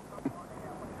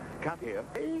 Can't hear.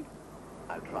 Hey?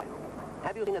 I'll try.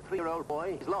 Have you seen a 3-year-old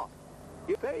boy? He's lost.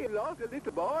 You say you lost a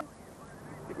little boy?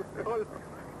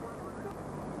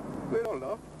 We're all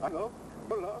lost. I know.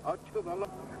 We're lost. Our children are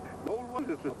lost. No one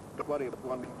is to worry about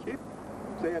one kid.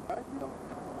 Say it back, you know.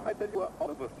 I tell you what,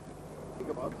 all of us think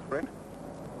about his friend.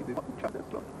 He is one child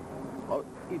that's lost. Oh,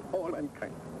 he's all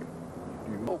mankind.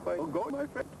 Do you know where you're going, my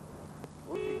friend?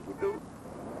 What people do?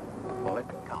 Well, let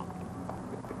it come.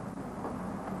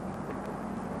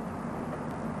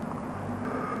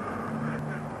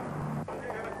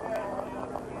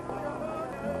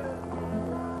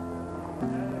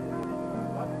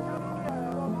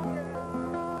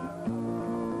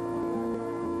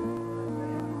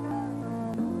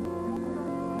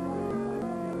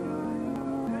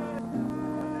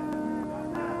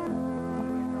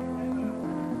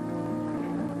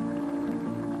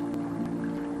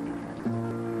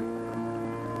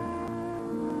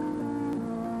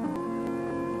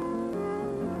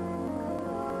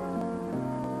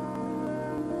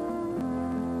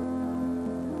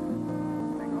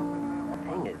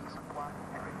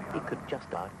 He could just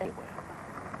start anywhere.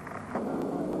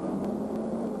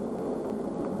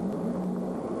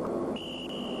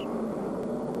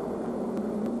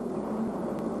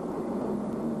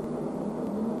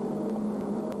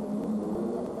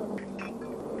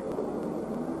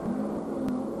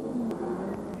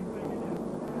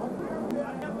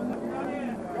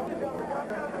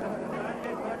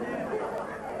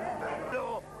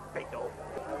 No, Beto.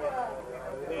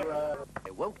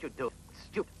 Won't you do it?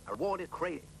 Stupid. A reward is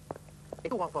crazy.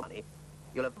 If you want for money,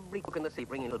 you'll have every cook in the sea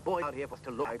bringing a little boy out here for us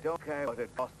to look. I don't care what it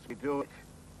costs me. Do it.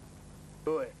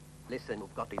 Do it. Listen,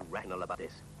 you've got to be rational about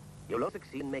this. You'll not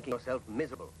succeed in making yourself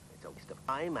miserable. It's a waste of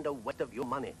time and a waste of your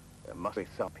money. There must be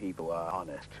some people who are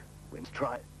honest. We must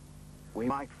try it. We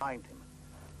might find him.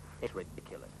 It's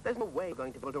ridiculous. There's no way you're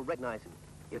going to be able to recognize him.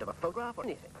 You'd have a photograph or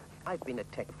anything. I've been a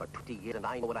detective for 20 years and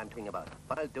I know what I'm talking about.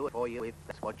 But I'll do it for you if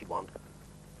that's what you want.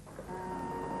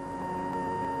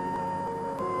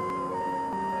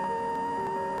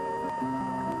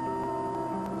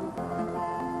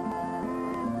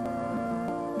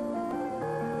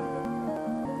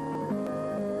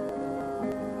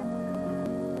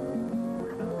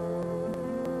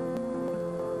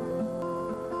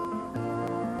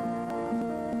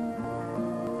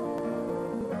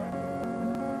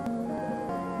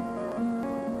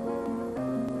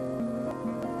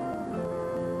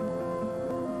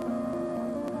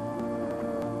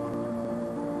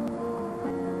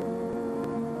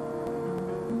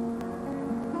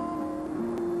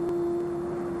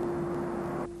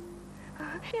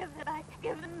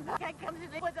 Give them back. I come to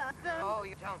live with us. Oh,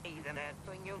 you don't need them. They're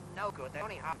doing you no good. They're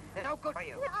only harm. They're no good for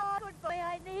you. No, good boy,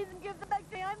 I need them. Give them back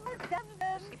to me. I must have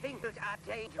them. Things are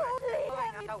dangerous. Oh, please,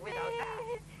 Going let me out the widow's house.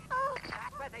 please. Oh,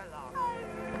 That's where they belong.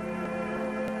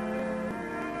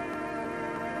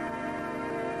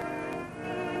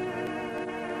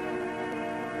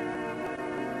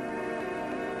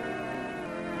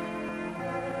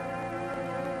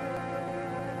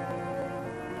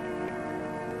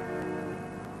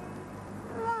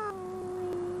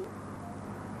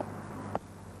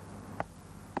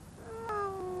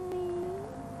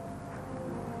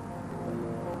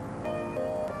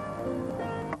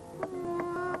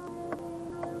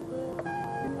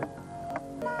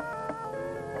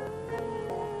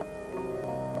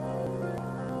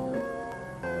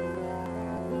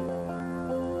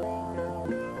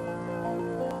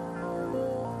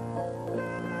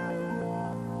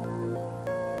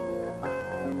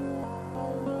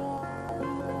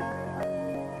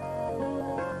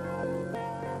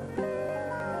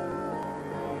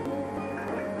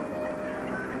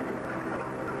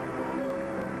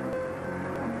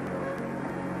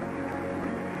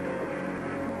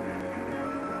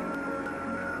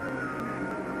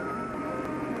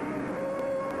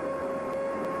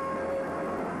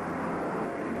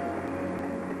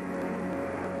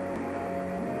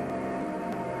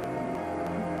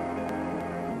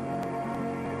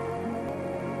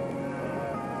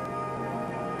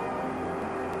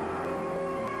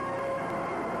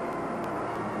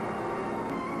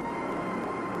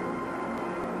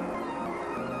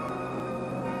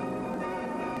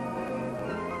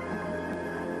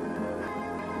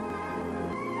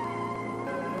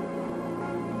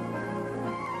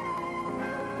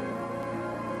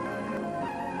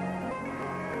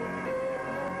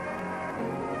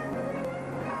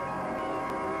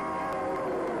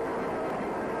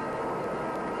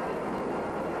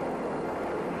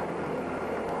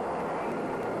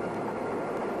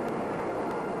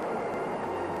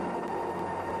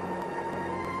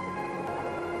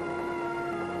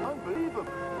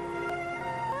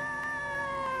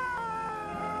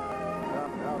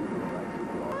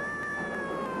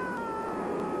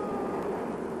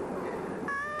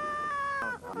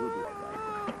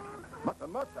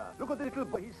 Martha, look at the little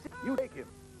boy. He's sick. You take him.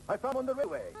 I found him on the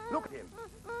railway. Look at him.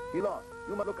 He lost.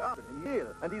 You must look after him. He's ill,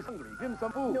 and he's hungry. Give him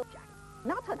some food. No, Jack.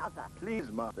 Not another.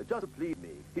 Please, Martha, just please me.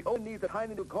 He only needs a tiny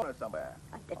little corner somewhere.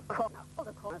 A little corner. All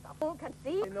the corners are full, can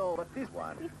see. I know, but this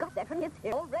one. We've got 7 minutes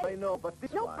here already. I know, but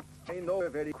this No, one. but- I know we're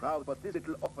very crowded, but this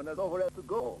little orphan has nowhere else to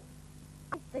go.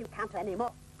 I say we can't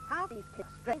anymore. How these kids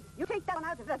straight. You take that one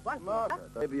out of it at once. Martha, Lisa.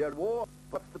 there may be a war.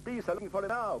 What's the police are looking for him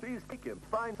now? Please take him.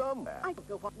 Find somewhere. I don't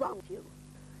know what's wrong with you.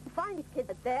 Find these kids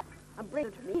that's there and bring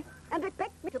them to me and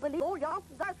expect me to believe all your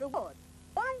answers are reward.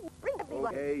 Why bring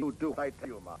everyone? Okay, you do. I tell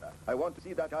you, Martha. I want to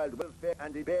see that child well fed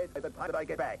and in bed by the time that I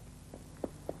get back.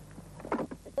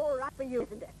 It's all right for you,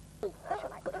 isn't it? Where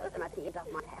shall I put it? And I see it off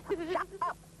my head. Shut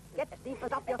up! Get the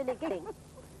steeples off your silly giggling.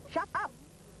 Shut up!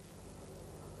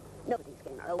 Nobody's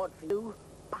getting a reward for you,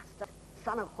 bastard,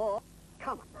 son of whore.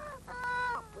 Come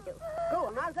on. Up with you. Go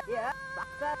on out of here,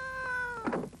 bastard.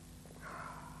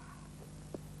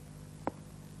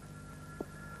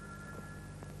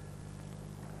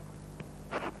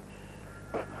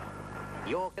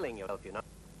 You're killing yourself, you know.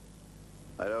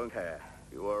 I don't care.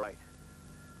 You were right.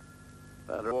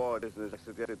 That reward business, I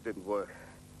suggested, didn't work.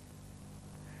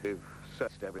 We've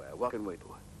searched everywhere. What can we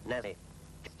do? Nessie,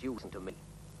 just you listen to me.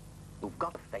 You've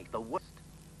got to face the worst.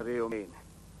 What do you mean?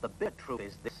 The bitter truth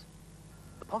is this.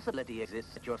 The possibility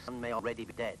exists that your son may already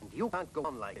be dead, and you can't go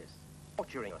on like this,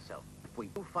 torturing yourself. If we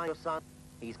do find your son,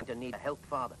 he's going to need a helped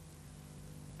father.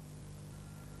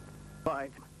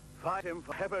 Find him. Find him,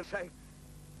 for heaven's sake.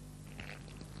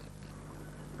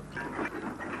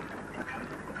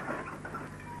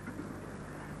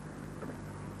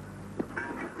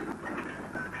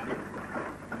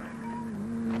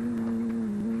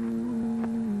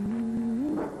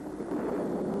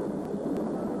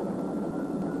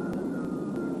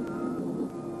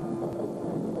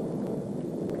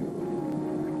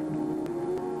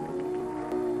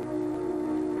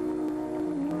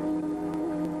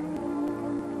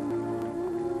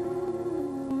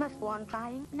 Go on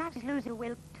trying. Now he's losing the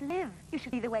will to live. You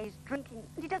should see the way he's drinking.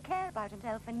 And he doesn't care about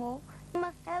himself anymore. You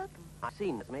must help him. I've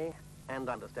seen this, me, and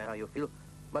I understand how you feel.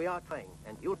 But we are trying,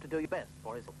 and you have to do your best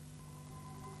for his health.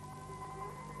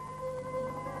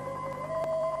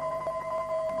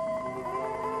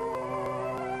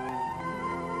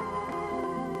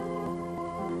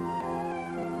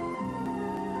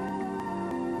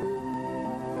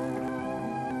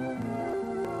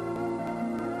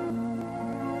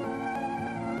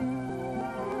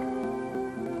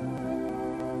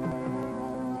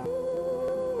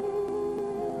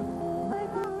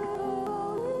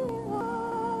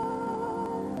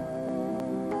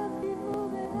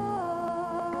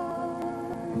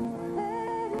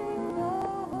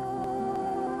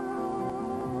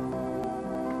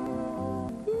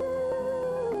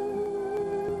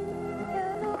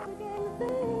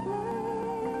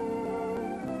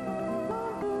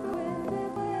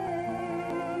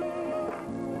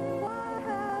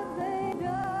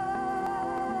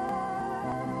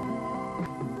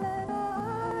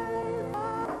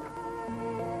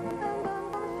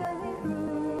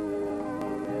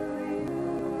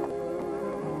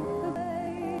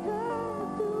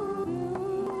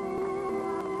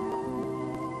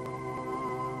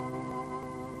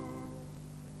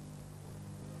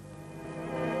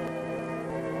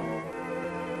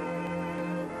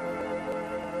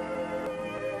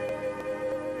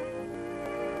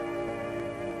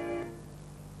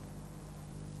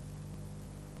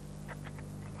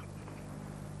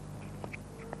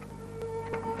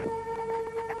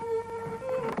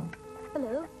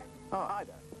 Hello? Oh, hi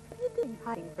there. What are you doing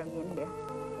hiding from me in here?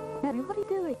 Mary, what are you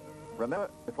doing? Remember,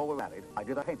 before we married, I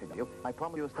did a painting of you. I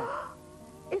promised you a stand.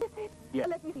 Is this it? Yes.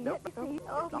 Let me see, No, let me no, see. it's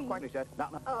Oh, not please. quite finished yet. No,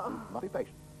 no. Oh. You must be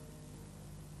patient.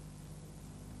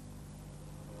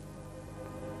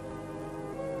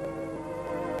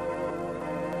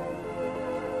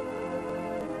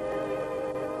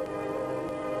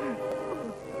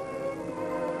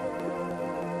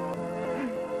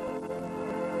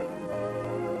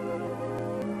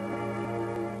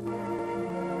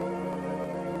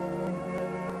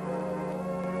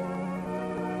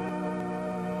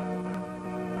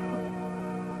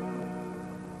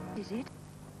 Is it?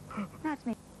 That's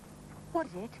me. What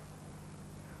is it?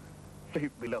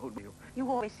 Leave me alone, you. You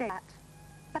always say that.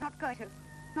 But not going to.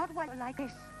 Not while you're like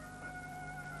this.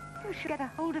 You should get a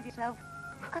hold of yourself.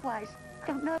 Otherwise, I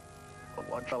don't know. Oh,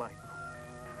 what shall I?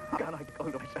 How can I get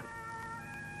hold of myself?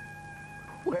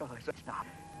 Where will I search now?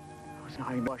 Oh,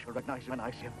 I know I shall recognize him when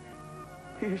I see him.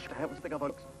 He should have something of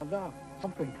a love,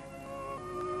 something.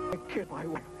 I killed my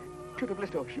wife. Should have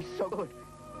listened to her. She's so good.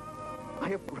 I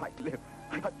have the right to live.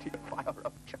 I got to fire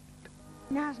up, child.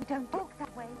 Nazmi, don't talk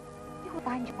that way. will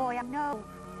find your boy, I know.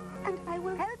 And I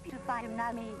will help you to find him,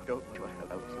 Nami. Don't you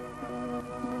help.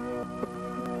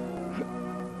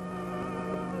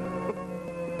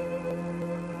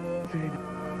 Zane,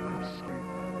 I'm sorry.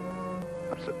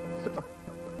 I'm so sorry.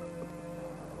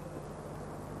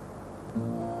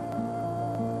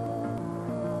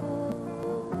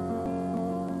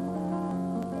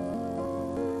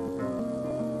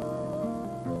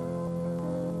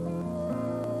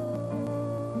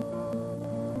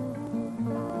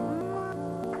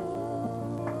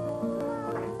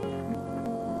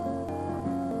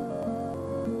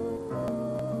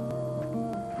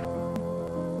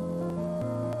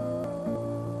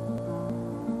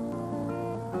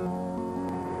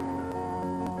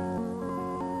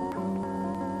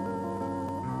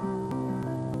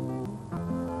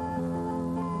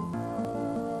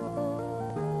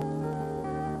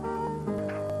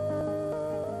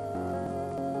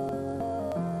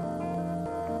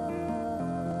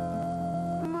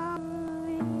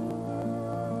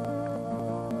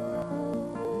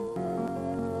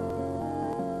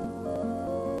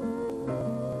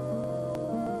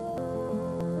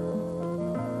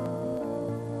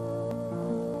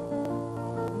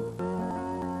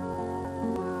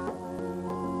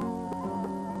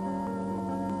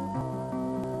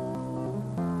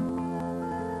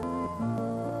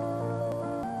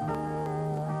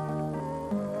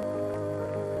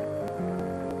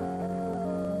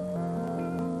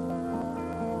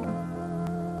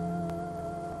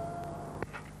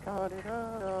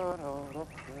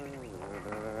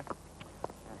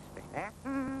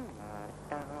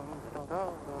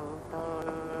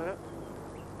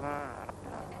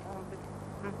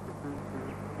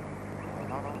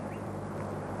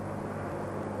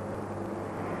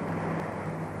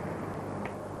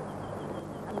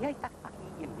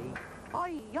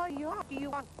 Off do you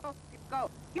want to go?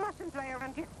 You mustn't play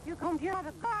around here. You come here out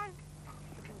of gun.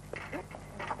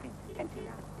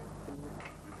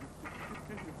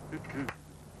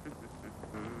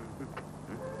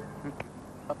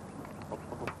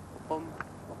 Oh,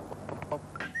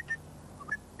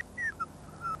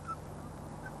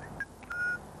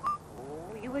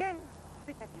 you again.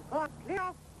 You can't clear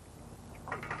off.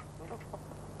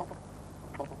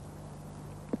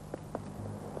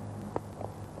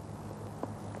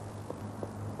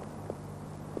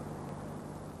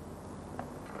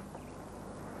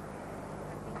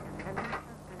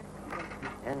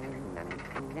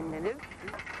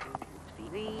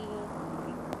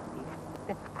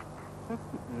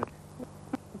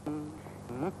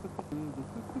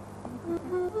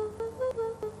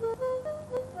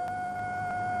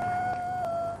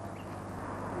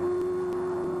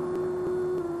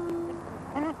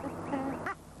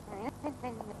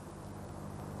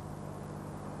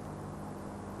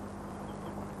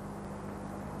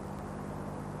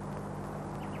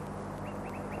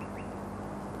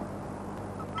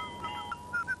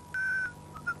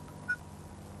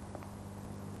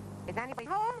 Is anybody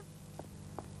home?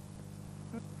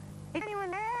 Is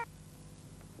anyone there?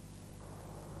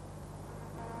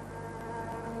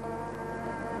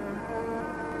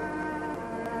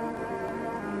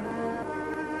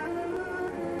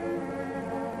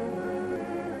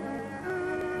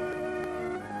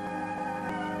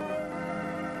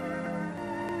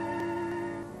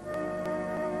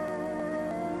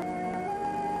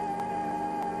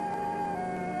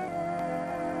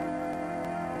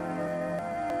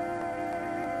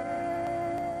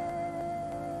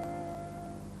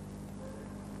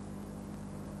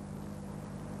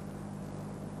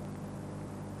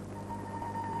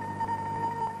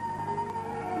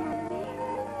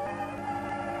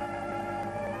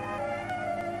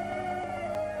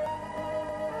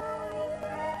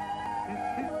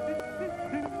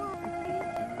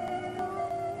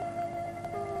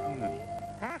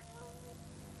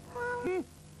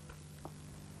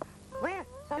 Where?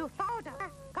 So you followed her?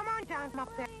 Come on down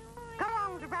up there. Come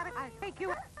on, little rabbit. I'll take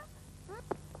you.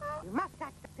 You must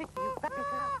catch the picture. You better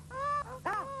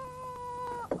go.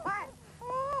 Quiet.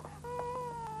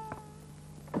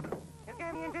 You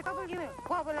get me into trouble, you.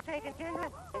 What will I take in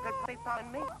children? You could be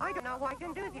following me. I don't know what I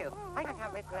can do with you. I can't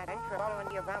have little adventure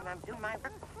following you around. I'm doing my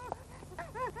work.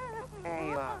 There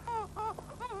you are.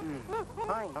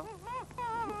 I know.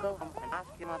 You go home and ask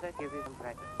your mother to give you some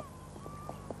breakfast.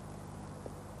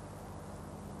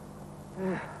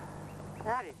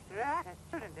 That is right. That's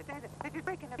children today. They're just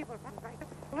breaking the people's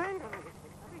breakfast. Learn from this.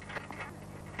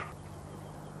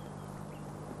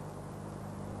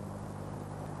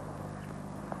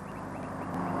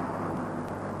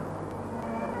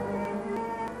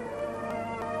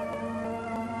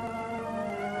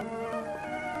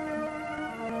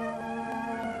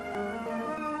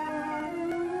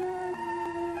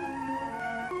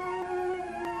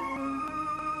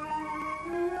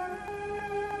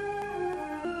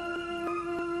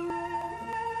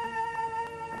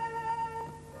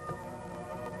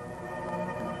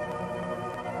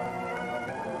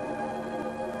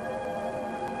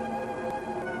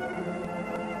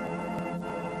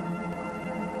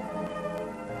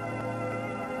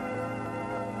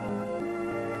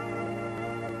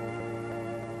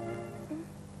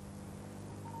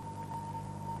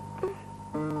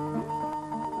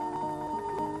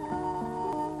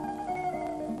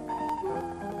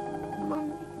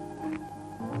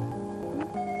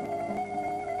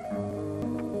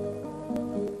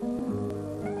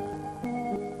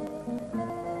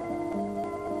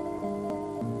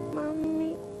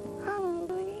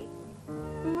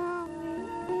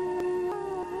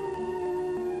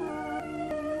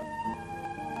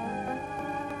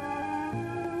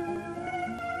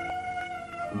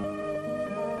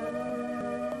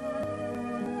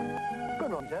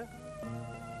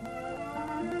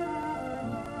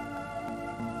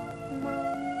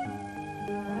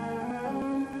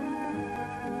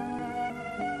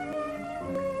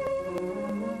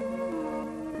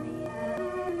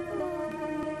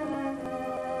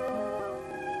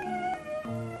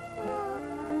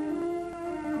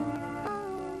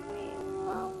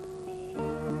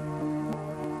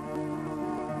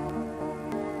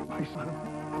 My son.